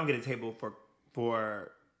 So I don't get a table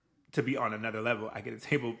for to be on another level. I get a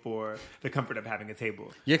table for the comfort of having a table.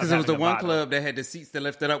 Yeah, because of it was the having a one bottle. club that had the seats that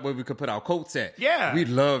lifted up where we could put our coats at. Yeah. We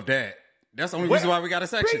loved that. That's the only reason why we got a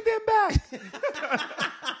section. Bring them back.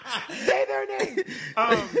 Say their name.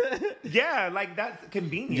 Yeah, like that's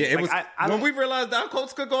convenient. Yeah, it Like, was I when don't- we realized our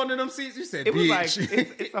coats could go into them seats. You said, It was "Bitch."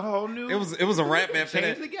 like it's a whole new. It was a wrap after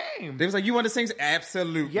change that. the game. They was like, "You want the same?"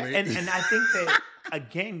 Absolutely. Yeah, and I think that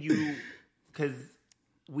again, because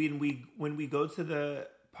when we go to the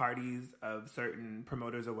parties of certain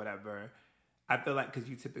promoters or whatever, I feel like because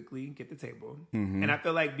you typically get the table, and I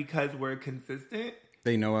feel like because we're consistent,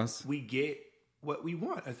 they know us. we get what we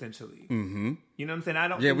want essentially. Mm-hmm. You know what I'm saying? I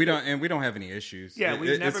don't. Yeah, think we that- don't, and we don't have any issues. Yeah,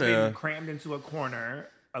 we've never it's been crammed into a corner,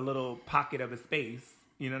 a little pocket of a space.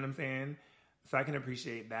 You know what I'm saying? So I can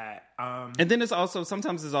appreciate that. And then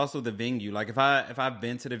sometimes it's also the venue. Like if I've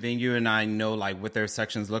been to the venue and I know like what their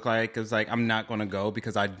sections look like, it's like I'm not gonna go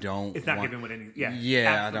because I don't. It's not want, given with any. Yeah, Yeah,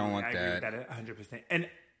 I absolutely. don't want I agree with that 100%. And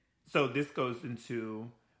so this goes into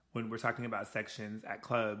when we're talking about sections at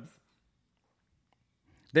clubs.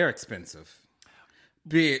 They're expensive.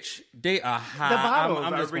 Bitch, they are high. The bottles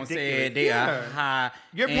I'm are just gonna say it. ridiculous. They Yeah. are high.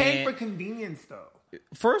 You're paying And for convenience, though.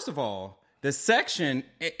 First of all, the section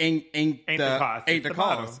ain't the cost, Ain't it's the the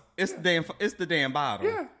cost. bottle. It's the damn bottle.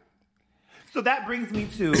 Yeah. So that brings me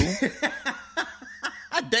to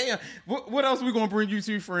Damn. What else we gonna bring you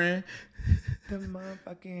to, friend? the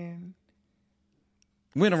motherfucking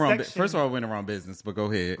Went around. Section. First of all, went around business, but go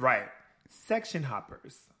ahead. right section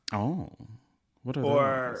hoppers. Oh, what are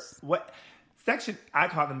Or those? what section? I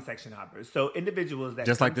call them section hoppers. So individuals that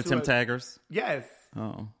Just come like the to Tim a- Taggers. Yes.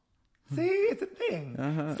 Oh, See, it's a thing.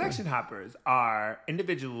 Section hoppers are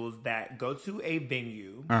individuals that go to a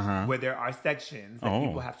venue where there are sections that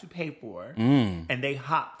people have to pay for, and they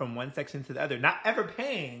hop from one section to the other, not ever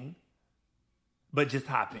paying, but just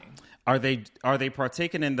hopping. are they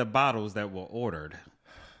partaking in the bottles that were ordered?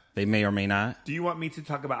 They may or may not. Do you want me to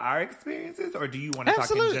talk about our experiences, or do you want to talk in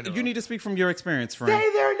Absolutely. general? You need to speak from your experience, friend.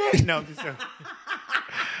 Say their name. No, I'm just joking.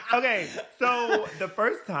 Okay, so the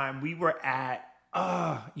first time we were at,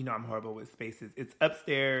 I'm horrible with spaces. It's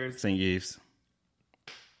upstairs. St. Yves.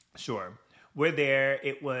 Sure. We're there.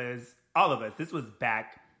 It was all of us. This was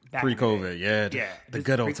back in the Pre-COVID, day. yeah. Yeah. The this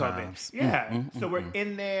good is old pre-COVID. times. Yeah. So we're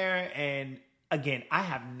in there, and again, I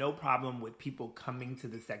have no problem with people coming to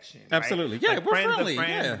the section. right? Absolutely. Yeah, Like we're friends friendly, of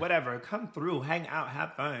friends, yeah. whatever. Come through, hang out,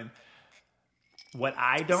 have fun. What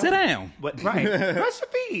I don't Sit down. Right. Brush your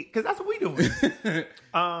feet, because that's what we doing.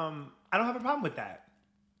 I don't have a problem with that.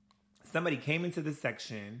 Somebody came into the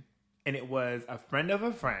section, and it was a friend of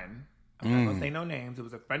a friend. I'm not gonna say no names. It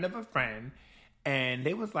was a friend of a friend, and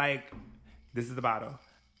they was like, "This is the bottle."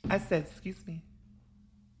 I said, "Excuse me,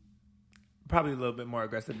 probably a little bit more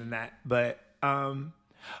aggressive than that. But oh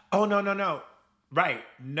no. Right.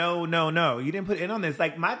 No. You didn't put in on this.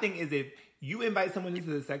 Like, my thing is, if you invite someone into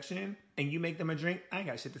the section and you make them a drink, I ain't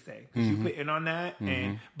got shit to say. Because you put in on that.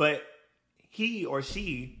 But he or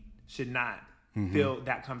she should not feel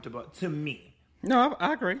that comfortable, to me. No,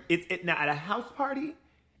 I agree. Now, at a house party,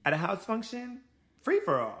 at a house function, free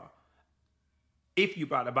for all. If you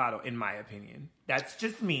brought a bottle, in my opinion. That's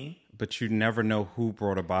just me. But you never know who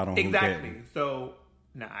brought a bottle and Exactly. who didn't. So,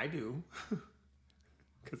 now I do.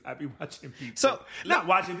 Because I be watching people. So, not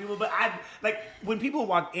watching people, but when people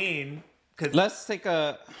walk in. I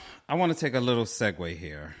want to take a little segue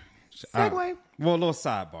here. Segue? A little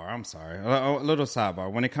sidebar. I'm sorry. A little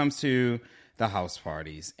sidebar. When it comes to the house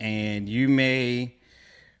parties, and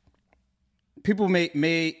people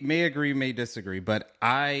may agree, may disagree, but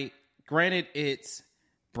granted, it's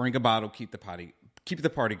bring a bottle, keep the party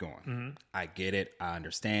going. I get it. I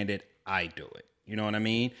understand it. I do it. You know what I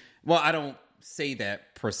mean? Well, I don't say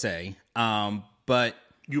that per se, but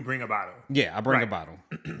you bring a bottle. Yeah, I bring a bottle.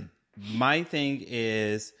 My thing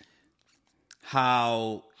is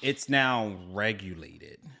how it's now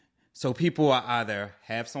regulated. So people are either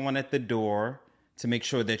have someone at the door to make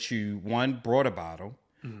sure that you, one, brought a bottle,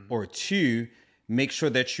 or two, make sure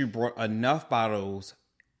that you brought enough bottles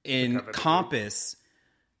encompass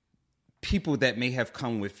people that may have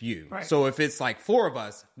come with you. Right. So if it's like 4 of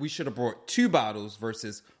us, we should have brought 2 bottles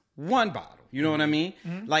versus 1 bottle. You know what I mean?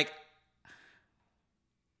 Like,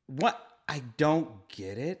 what? I don't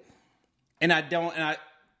get it. And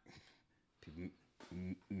people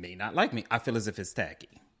may not like me. I feel as if it's tacky.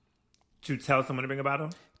 To tell someone to bring a bottle?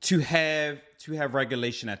 To have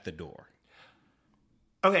regulation at the door.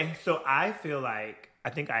 Okay, so I feel like, I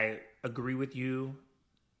think I agree with you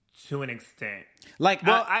to an extent. Like,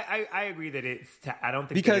 well, I agree that it's, I don't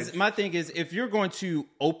think because my thing is, if you're going to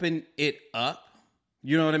open it up,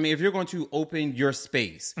 you know what I mean? If you're going to open your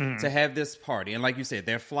space to have this party, and like you said,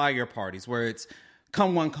 they're flyer parties where it's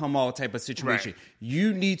come one, come all type of situation. Right.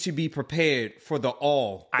 You need to be prepared for the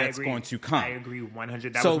all that's going to come. I agree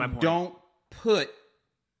 100. That was my point. So don't put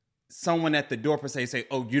someone at the door per se say,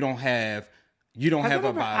 "Oh, you don't have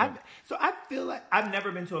a bottle." So I feel like I've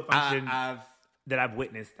never been to a function that I've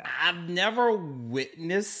witnessed that. I've never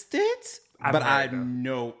witnessed it, but I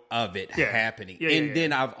know of it happening. And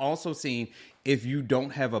then I've also seen, if you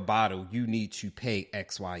don't have a bottle, you need to pay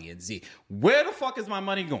X, Y, and Z. Where the fuck is my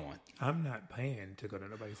money going? I'm not paying to go to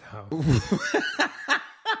nobody's house.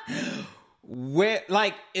 Where,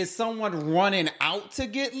 like, is someone running out to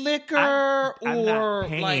get liquor? I'm not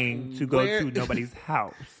paying like, to go to nobody's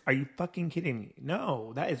house. Are you fucking kidding me?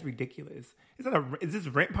 No, that is ridiculous. Is this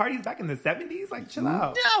rent parties back in the 70s? Like, chill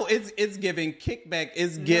out. No, it's giving kickback.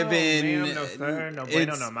 It's giving. No, ma'am, no, sir. No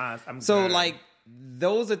bueno, no mas. So, like,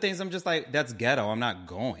 those are things I'm just like, that's ghetto. I'm not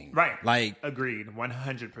going. Right. Like, agreed.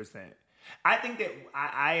 100%. I think that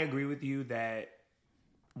I agree with you that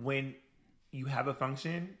when you have a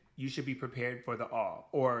function, you should be prepared for the all,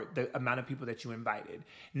 or the amount of people that you invited.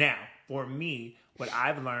 Now, for me, what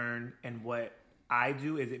I've learned and what I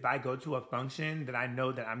do is, if I go to a function that I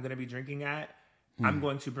know that I'm going to be drinking at, I'm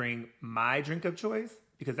going to bring my drink of choice,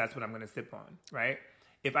 because that's what I'm going to sip on, right?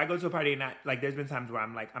 If I go to a party and there's been times where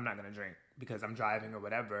I'm like, I'm not going to drink because I'm driving or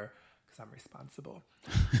whatever, because I'm responsible.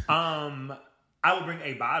 I will bring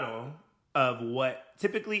a bottle of what,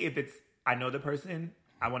 typically if it's, I know the person,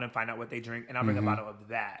 I want to find out what they drink, and I'll bring a bottle of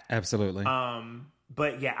that. Absolutely.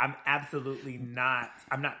 But yeah,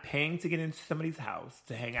 I'm not paying to get into somebody's house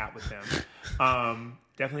to hang out with them.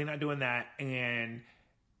 Definitely not doing that. And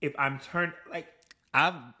if I'm turned, like,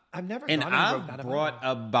 I've never gone and I've brought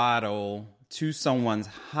a bottle to someone's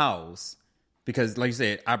house because, like you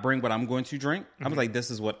said, I bring what I'm going to drink. I was like,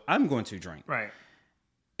 this is what I'm going to drink. Right.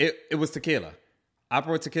 It was tequila. I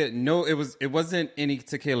brought tequila. No, it wasn't any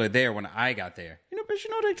tequila there when I got there. But you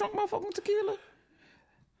know they drunk motherfucking tequila.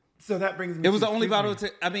 So that brings me. It was the only bottle.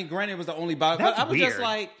 Granted, it was the only bottle. But I was just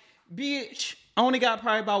like, bitch, I only got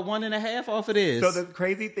probably about 1.5 off of this. So the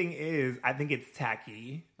crazy thing is, I think it's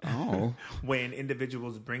tacky. Oh. When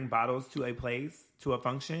individuals bring bottles to a place, to a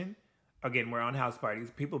function. Again, we're on house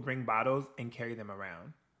parties. People bring bottles and carry them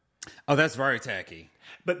around. Oh, that's very tacky.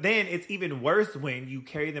 But then it's even worse when you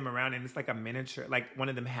carry them around and it's like a miniature, like one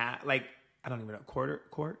of them like, I don't even know, quarter.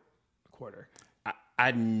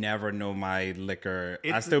 I never know my liquor.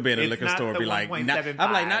 I still be at a liquor store, be like, I'm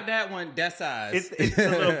like, not that one, that size. It's the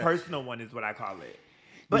little personal one is what I call it.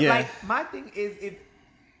 But like, my thing is, if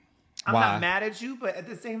I'm not mad at you, but at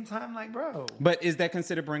the same time, like, bro. But is that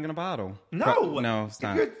considered bringing a bottle? No, no, it's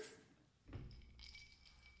not.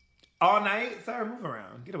 All night? Sir, move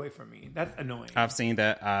around. Get away from me. That's annoying. I've seen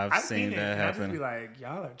that. I've seen it, that and happen. I just be like,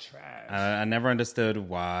 y'all are trash. I never understood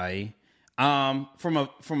why. From a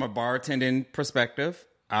bartending perspective,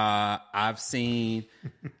 I've seen.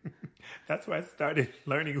 That's where I started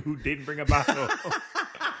learning who didn't bring a bottle.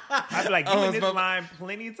 I'd be like, you in this line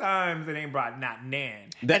plenty times and ain't brought not nan.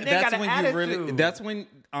 That's when you really.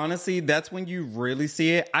 That's when you really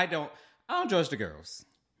see it. I don't judge the girls.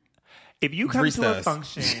 If you come to a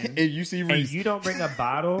function and you see Reese, and you don't bring a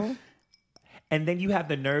bottle, and then you have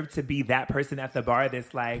the nerve to be that person at the bar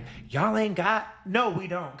that's like, y'all ain't got. No, we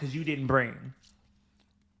don't, because you didn't bring.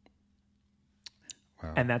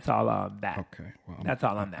 Wow. And that's all on that. Okay, well, that's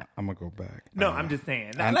all on that. I'm gonna go back. No, I'm just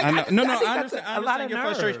saying. I understand a lot of your nerve.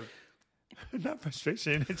 frustration. Not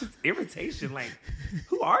frustration. It's just irritation. Like,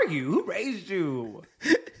 who are you? Who raised you?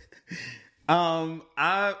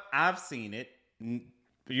 I've seen it.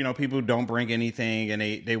 You know, people don't bring anything and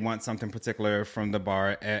they want something particular from the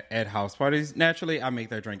bar at house parties. Naturally, I make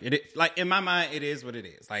their drink. Like, in my mind, it is what it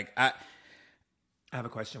is. Like, I have a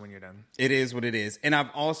question when you're done. It is what it is. And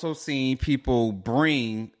I've also seen people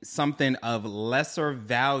bring something of lesser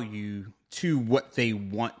value to what they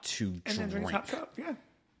want to and drink. Then drink tops up, yeah.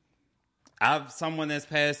 I've someone that's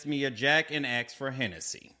passed me a Jack and asked for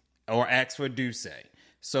Hennessy or asked for Douce.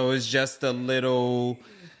 So it's just a little.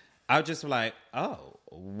 I just like, oh,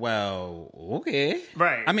 well, okay,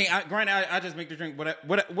 right. I mean, granted, I just make the drink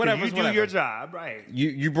whatever. You do your job, right?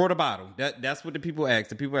 You brought a bottle. That's what the people ask.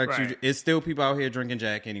 The people ask you. It's still people out here drinking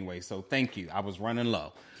Jack anyway. So thank you. I was running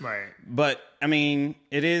low, right? But I mean,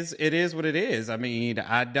 it is what it is. I mean,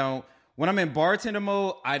 I don't. When I'm in bartender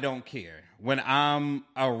mode, I don't care. When I'm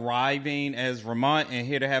arriving as Vermont and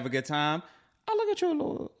here to have a good time, I look at you a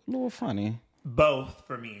little funny. Both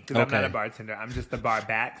for me, because I'm not a bartender. I'm just the bar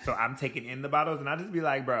back, so I'm taking in the bottles, and I'll just be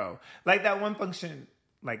like, bro, like that one function,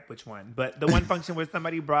 like which one? But the one function where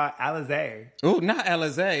somebody brought Alizé. Oh, not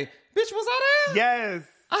Alizé. Bitch, was I there? Yes.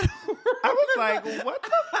 I was like, what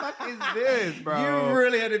the fuck is this, bro? You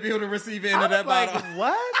really had to be able to receive it into that bottle. Like,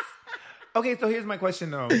 what? Okay, so here's my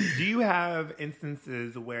question, though. Do you have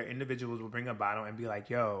instances where individuals will bring a bottle and be like,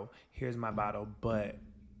 yo, here's my bottle, but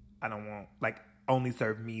I don't want, like, only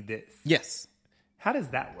serve me this? Yes. How does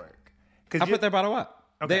that work? I put their bottle up.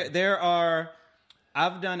 Okay. There are,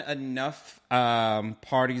 I've done enough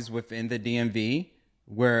parties within the DMV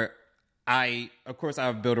where of course,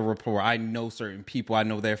 I've built a rapport. I know certain people. I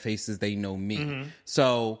know their faces. They know me. Mm-hmm.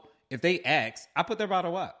 So if they ask, I put their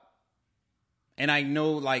bottle up. And I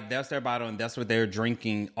know, like, that's their bottle and that's what they're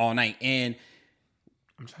drinking all night. And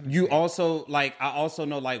I also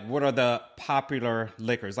know, like, what are the popular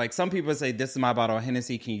liquors? Like, some people say, this is my bottle of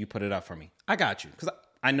Hennessy. Can you put it up for me? I got you. Because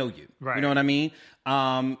I know you. Right. You know what I mean?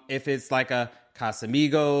 If it's like a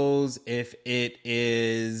Casamigos, if it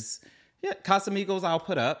is... Yeah, Casamigos I'll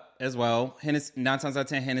put up as well. Hennessy, 9 times out of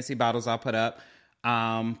 10 Hennessy bottles I'll put up.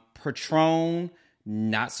 Patron,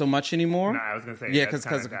 not so much anymore. No, I was gonna say because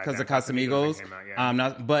of Casamigos.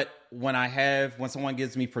 But when someone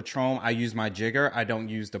gives me Patron, I use my jigger. I don't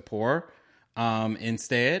use the pour.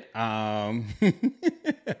 Instead,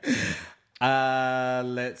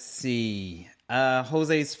 let's see.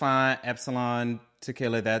 Jose's fine. Epsilon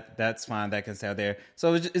tequila, that's fine. That can stay out there.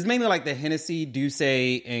 So it's mainly like the Hennessy, Douce,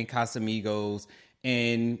 and Casamigos,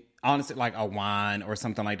 and honestly, like a wine or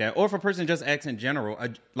something like that. Or if a person just asks in general,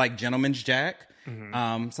 like Gentleman's Jack.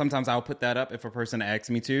 Mm-hmm. Sometimes I'll put that up if a person asks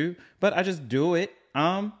me to, but I just do it.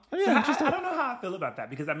 I don't know how I feel about that,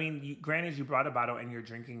 because I mean, granted, you brought a bottle and you're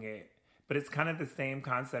drinking it, but it's kind of the same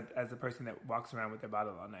concept as the person that walks around with their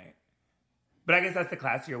bottle all night. But I guess that's the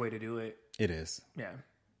classier way to do it. It is. Yeah.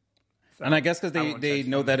 So, and I guess because they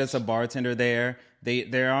know that it's a bartender there, they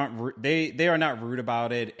are not rude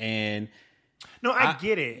about it. And no, I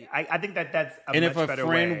get it. I think that's a and much better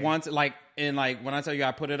way. And if a friend wants, like when I tell you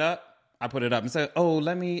I put it up and say, oh,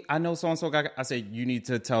 I know so and so guy. I say you need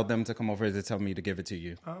to tell them to come over to tell me to give it to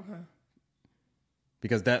you. Okay.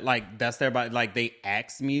 Because that's their body. Like, they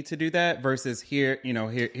asked me to do that versus here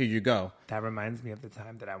you go. That reminds me of the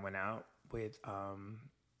time that I went out with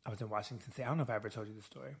I was in Washington State. I don't know if I ever told you the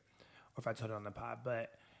story or if I told it on the pod,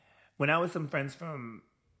 but when I was with some friends from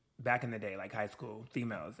back in the day, like high school,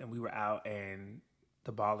 females, and we were out and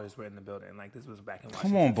the Ballers were in the building. Like, this was back in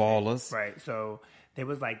Washington. Come on, State. Ballers. Right. So they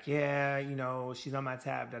was like, yeah, she's on my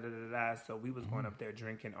tab, da-da-da-da. So we was going up there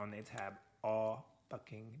drinking on their tab all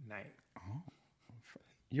fucking night. Oh.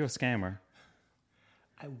 You're a scammer.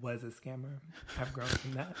 I was a scammer. I've grown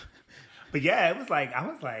from that. But yeah, I was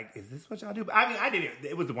like, is this what y'all do? But I mean, I did it.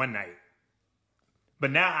 It was one night. But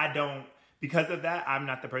now I don't, because of that, I'm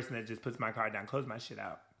not the person that just puts my card down, close my shit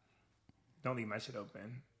out. Don't leave my shit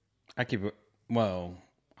open. I keep it. Well,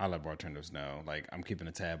 I let bartenders know. Like, I'm keeping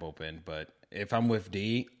a tab open. But if I'm with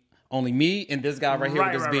D, only me and this guy right here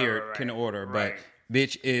with this beard can order. Right. But,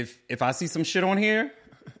 bitch, if I see some shit on here...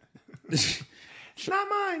 It's not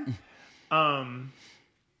mine.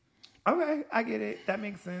 Okay, I get it. That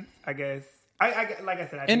makes sense, I guess. I like I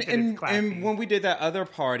said, I think that it's classy. And when we did that other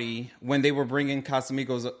party, when they were bringing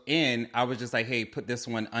Casamigos in, I was just like, hey, put this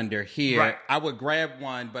one under here. Right. I would grab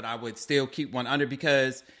one, but I would still keep one under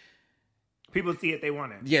because... People see it, they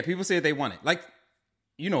want it. Yeah, people say they want it. Like,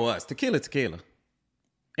 you know us, tequila. Ain't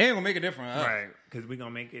gonna make a difference. Right, because we're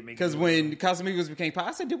gonna make it. Because when Casamigos became pop,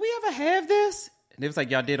 I said, did we ever have this? And it was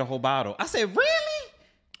like, y'all did a whole bottle. I said, really?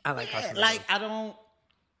 I like Casamigos. Like, I don't...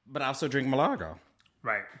 But I also drink Malaga.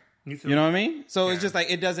 Right. You know what I mean? So it's just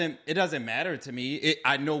like it doesn't matter to me.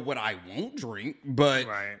 I know what I won't drink, but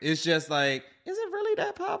it's just like, is it really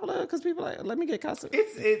that popular? Because people are like, let me get Casa.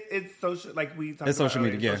 It's social, like we talked about social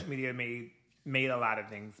earlier. media. Social media made a lot of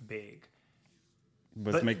things big.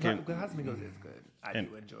 But Casamigos is good. I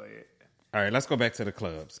do enjoy it. All right, let's go back to the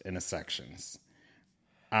clubs and the sections.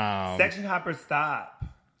 Section hopper, stop.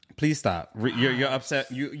 Please stop. You're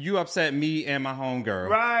upset. You upset me and my homegirl.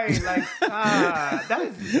 Right, like stop. That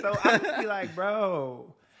is so. I just be like,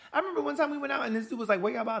 bro. I remember one time we went out and this dude was like,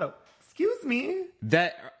 "Where your bottle?" Excuse me.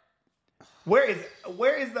 Where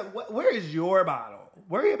is your bottle?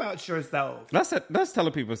 Worry about yourself. Let's tell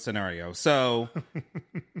the people a scenario. So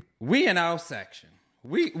we in our section.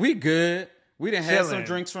 We good. We done had some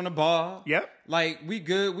drinks from the bar. Yep. Like we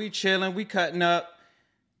good. We chilling. We cutting up.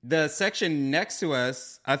 The section next to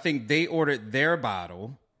us, I think they ordered their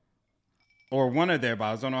bottle or one of their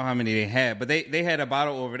bottles. I don't know how many they had, but they had a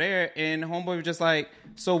bottle over there. And homeboy was just like,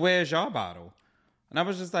 so where's your bottle? And I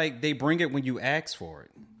was just like, they bring it when you ask for it.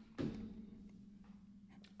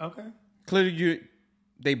 Okay. Clearly,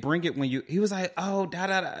 they bring it when you... He was like, oh,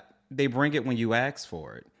 da-da-da. They bring it when you ask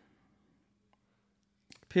for it.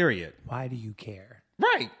 Period. Why do you care?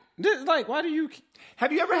 Right. Like, why do you...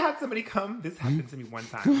 Have you ever had somebody come? This happened to me one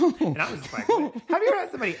time. And I was just like, what? Have you ever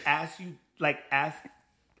had somebody ask you,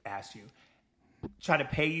 try to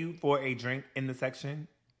pay you for a drink in the section?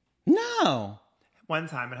 No. One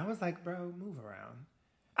time. And I was like, bro, move around.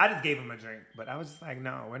 I just gave him a drink. But I was just like,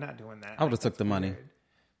 no, we're not doing that. I would have took the money.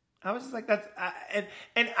 I was just like, and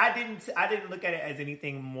I didn't look at it as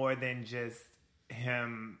anything more than just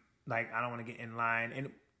him, like, I don't want to get in line.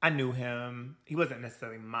 And I knew him. He wasn't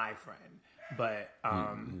necessarily my friend, but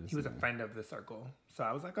he was a friend of the circle. So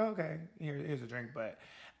I was like, oh, okay, here's a drink. But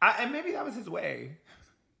and maybe that was his way.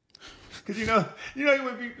 Because you know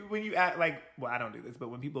when you act like, well, I don't do this, but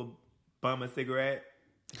when people bum a cigarette,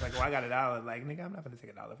 it's like, well, I got $1. Like, nigga, I'm not going to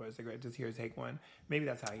take $1 for a cigarette. Just here, take one. Maybe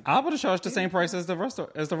that's how he did. I would have charged the same price as the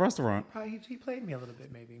restaurant. Probably he played me a little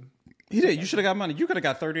bit, maybe. He did. You should have got money. You could have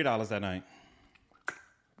got $30 that night.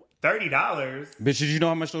 $30? Bitch, did you know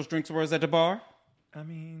how much those drinks were at the bar? I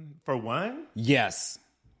mean, for one? Yes.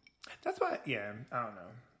 That's why, yeah, I don't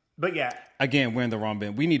know. But yeah. Again, we're in the wrong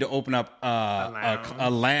bin. We need to open up a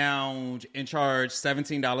lounge and charge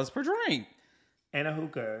 $17 per drink. And a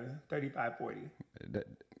hookah, $35.40.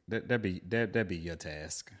 That'd be your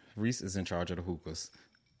task. Reese is in charge of the hookahs.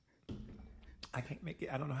 I can't make it.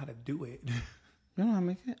 I don't know how to do it. You don't know how to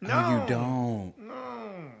make it? No. Oh, you don't.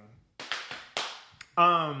 No.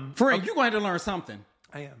 For real, you going to learn something.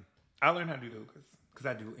 I am. I'll learn how to do the hookahs because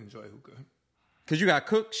I do enjoy hookah. Because you got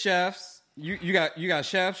cook chefs, you got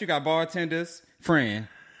chefs, you got bartenders, friend.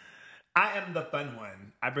 I am the fun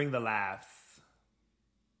one. I bring the laughs.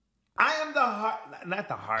 I am the heart, not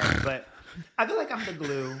the heart, but I feel like I'm the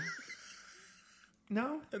glue.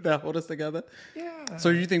 No? That hold us together? Yeah. So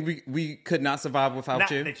you think we could not survive without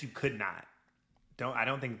you? Not that you could not. I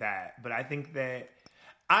don't think that. But I think that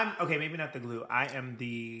I'm, okay, maybe not the glue. I am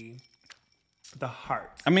the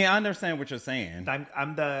heart. I mean, I understand what you're saying.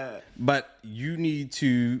 I'm the... But you need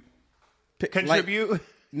to... Contribute?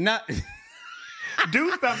 Not...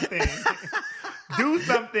 Do something. Do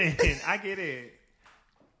something. I get it.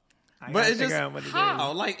 But it's just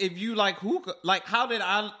how? Like, if you like hookah, like how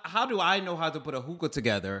do I know how to put a hookah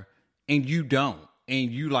together and you don't,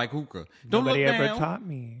 and you like hookah? Nobody ever taught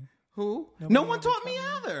me. Who? No one taught me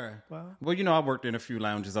either. Well, you know, I worked in a few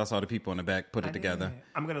lounges. I saw the people in the back put it together.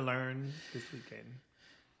 I'm gonna learn this weekend,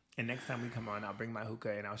 and next time we come on, I'll bring my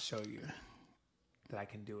hookah and I'll show you that I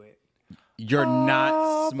can do it. You're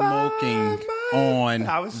not smoking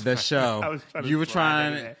on the show. You were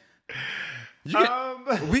trying.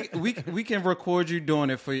 We can record you doing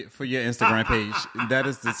it for your Instagram page. That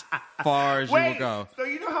is as far as you will go. So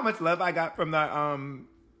you know how much love I got from the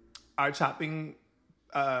our chopping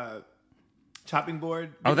chopping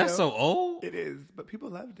board. Oh, that's video. so old? It is, but people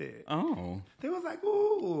loved it. Oh. They was like,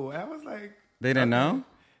 ooh. And I was like, They didn't know?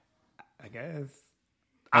 I guess.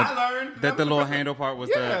 I learned. That the little first- handle part was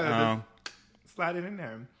slide it in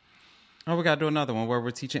there. Oh, we got to do another one where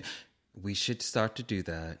we're teaching. We should start to do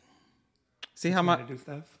that. See how much? To do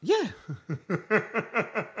stuff. Yeah.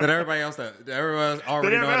 That everybody else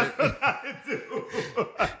already know how to do.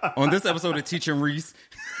 On this episode of Teaching Reese.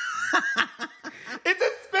 It's a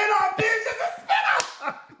spinoff, bitch. It's a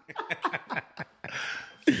spinoff.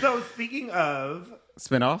 So speaking of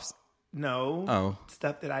Spinoffs? no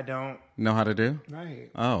stuff that I don't Know how to do? right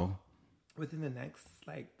Oh. within the next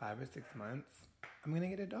like 5 or 6 months, I'm gonna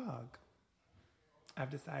get a dog. I've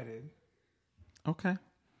decided. Okay.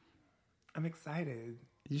 I'm excited.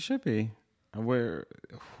 You should be. Listen.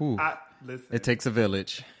 It takes a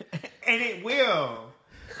village. and it will.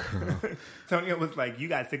 Tonya was like, "You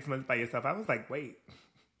got 6 months by yourself." I was like, "Wait,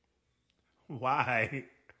 why?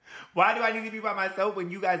 Why do I need to be by myself when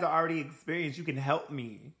you guys are already experienced? You can help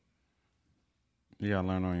me. You gotta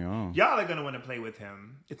learn on your own. Y'all are gonna want to play with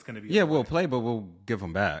him. It's gonna be We'll play, but we'll give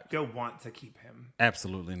him back. They'll want to keep him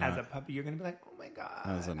Absolutely not. as a puppy. You're gonna be like, "Oh my god,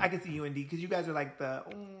 As an- I can see you and D because you guys are like the."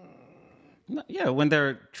 No, yeah, when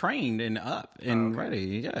they're trained and up and okay. ready,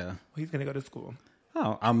 yeah. Well, he's gonna go to school.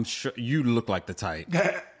 Oh, I'm sure you look like the type.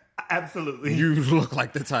 Absolutely. You look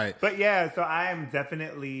like the type. But yeah, so I've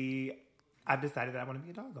decided that I want to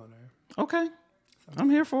be a dog owner. Okay. I'm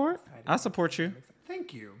here for it. I support you.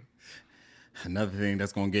 Thank you. Another thing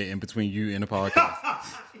that's going to get in between you and the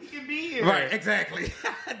podcast. He can be here. Right, exactly.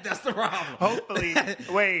 That's the problem. Hopefully.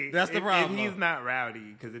 Wait. That's the problem. If he's not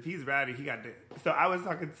rowdy, because if he's rowdy, he got to. So I was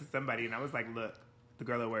talking to somebody and I was like, look, the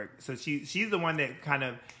girl at work. So she's the one that kind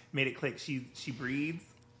of made it click. She breeds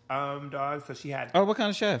dogs. So she had Oh, what kind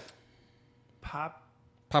of chef?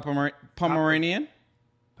 Pomeranian?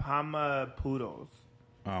 Pama poodles.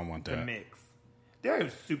 I don't want The that. mix. They're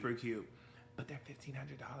super cute, but they're $1,500.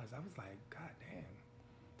 I was like, God damn.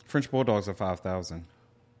 French bulldogs are $5,000.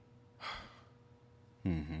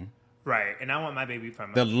 Right, and I want my baby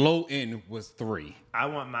from. The low end was $3,000. I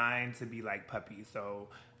want mine to be like puppies, so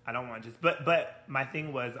I don't want just. But my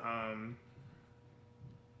thing was,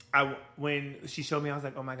 when she showed me, I was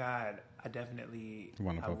like, oh my god, I definitely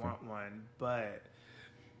Want a puppy? want one, but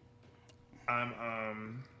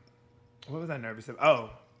I'm what was I nervous of? Oh.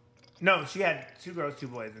 No, she had 2 girls, 2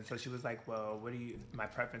 boys, and so she was like, well, what do you, my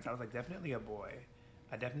preference? I was like, definitely a boy.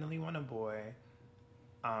 I definitely want a boy.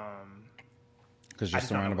 Because you're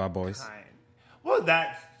surrounded by boys. Kind. Well,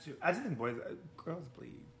 that's too, I just think girls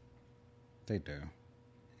bleed. They do.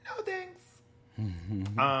 No thanks.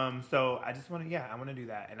 So I just want to, I want to do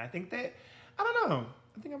that. And I think that, I don't know.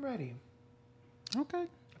 I think I'm ready. Okay.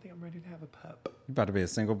 I think I'm ready to have a pup. You're about to be a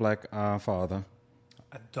single black father.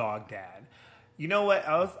 A dog dad. You know what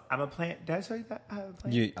else? I'm a plant. Did I show you that? I have a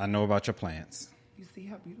plant. I know about your plants. You see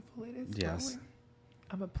how beautiful it is? Yes. Growing?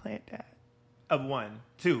 I'm a plant dad. Of 1.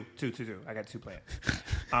 2. I got 2 plants.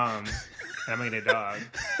 And I'm going to get a dog.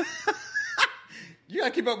 You got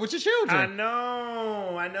to keep up with your children. I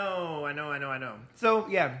know. So,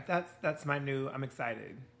 yeah, that's my new, I'm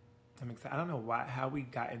excited. I don't know how we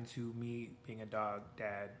got into me being a dog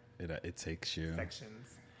dad It takes you.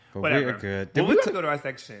 sections. But Whatever. we are good. Well, we got to go to our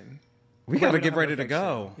section. We got to We get don't ready have to no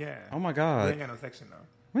go. section. Yeah. Oh, my We God. ain't got no section, though.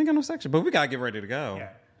 We ain't got no section, but we got to get ready to go. Yeah.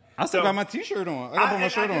 I still So- got my T-shirt on. I got to put my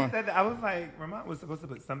shirt I just on. said that. I was like, Ramon was supposed to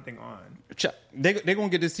put something on. They going to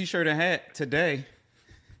get this T-shirt and hat today.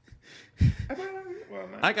 Well,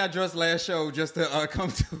 not. I got dressed last show just to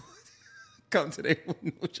come today with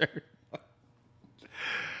no shirt.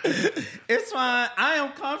 It's fine. I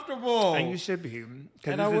am comfortable. And you should be.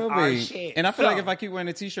 And I will be. And I feel like if I keep wearing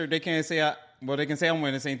a T-shirt, they can't say they can say I'm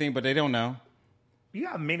wearing the same thing, but they don't know. You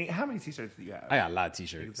got many. How many T-shirts do you have? I got a lot of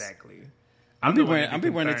T-shirts. Exactly. I'm the be one wearing that be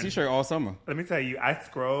a concerned. T-shirt all summer. Let me tell you, I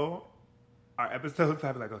scroll our episodes.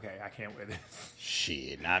 I be like, okay, I can't wear this.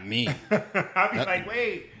 Shit, not me. I'll be like,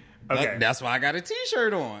 wait. Okay. That's why I got a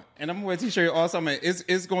T-shirt on, and I'm gonna wear a T-shirt all summer.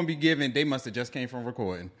 It's gonna be given. They must have just came from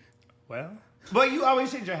recording. Well, but you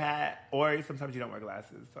always change your hat, or sometimes you don't wear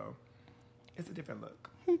glasses, so it's a different look.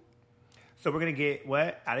 So we're gonna get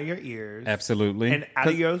what out of your ears, Absolutely, and out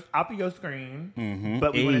of your screen. Mm-hmm.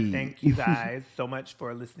 But we want to thank you guys so much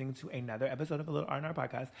for listening to another episode of A Little R&R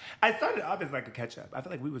Podcast. I started off as like a catch up. I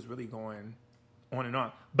feel like we was really going on and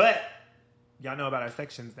on, but y'all know about our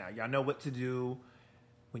sections now. Y'all know what to do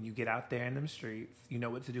when you get out there in them streets. You know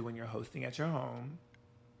what to do when you're hosting at your home.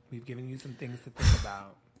 We've given you some things to think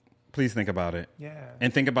about. Please think about it. Yeah.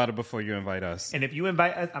 And think about it before you invite us. And if you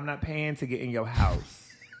invite us, I'm not paying to get in your house.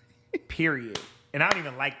 Period. And I don't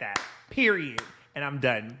even like that. Period. And I'm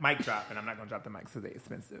done. Mic drop. And I'm not going to drop the mics because they're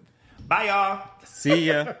expensive. Bye, y'all. See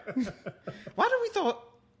ya. Why did we throw...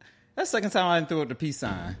 That's the second time I didn't throw up the peace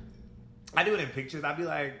sign. I do it in pictures. I'll be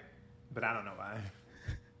like, but I don't know why.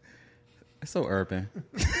 It's so urban.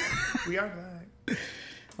 We are black.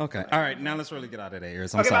 Okay. All right. Now let's really get out of there.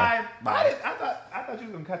 I'm Okay, sorry. bye. I thought you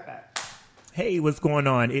were going to cut that. Hey, what's going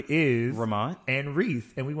on? It is Ramon and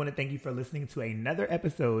Reese, and we want to thank you for listening to another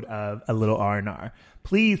episode of A Little R&R.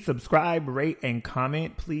 Please subscribe, rate, and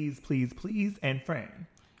comment. Please, please, please. And friend,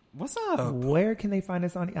 What's up? where can they find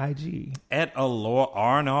us on the IG? At Allure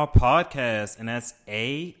R&R Podcast, and that's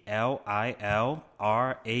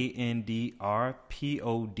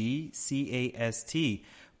ALILRANDRPODCAST.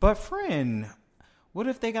 But friend, what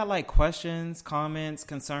if they got like questions, comments,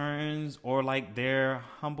 concerns, or like their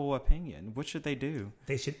humble opinion? What should they do?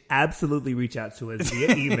 They should absolutely reach out to us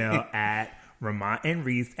via email at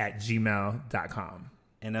RamonandReese@gmail.com.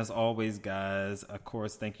 And as always, guys, of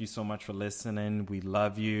course, thank you so much for listening. We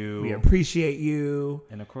love you. We appreciate you.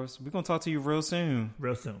 And of course, we're going to talk to you real soon.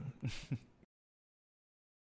 Real soon.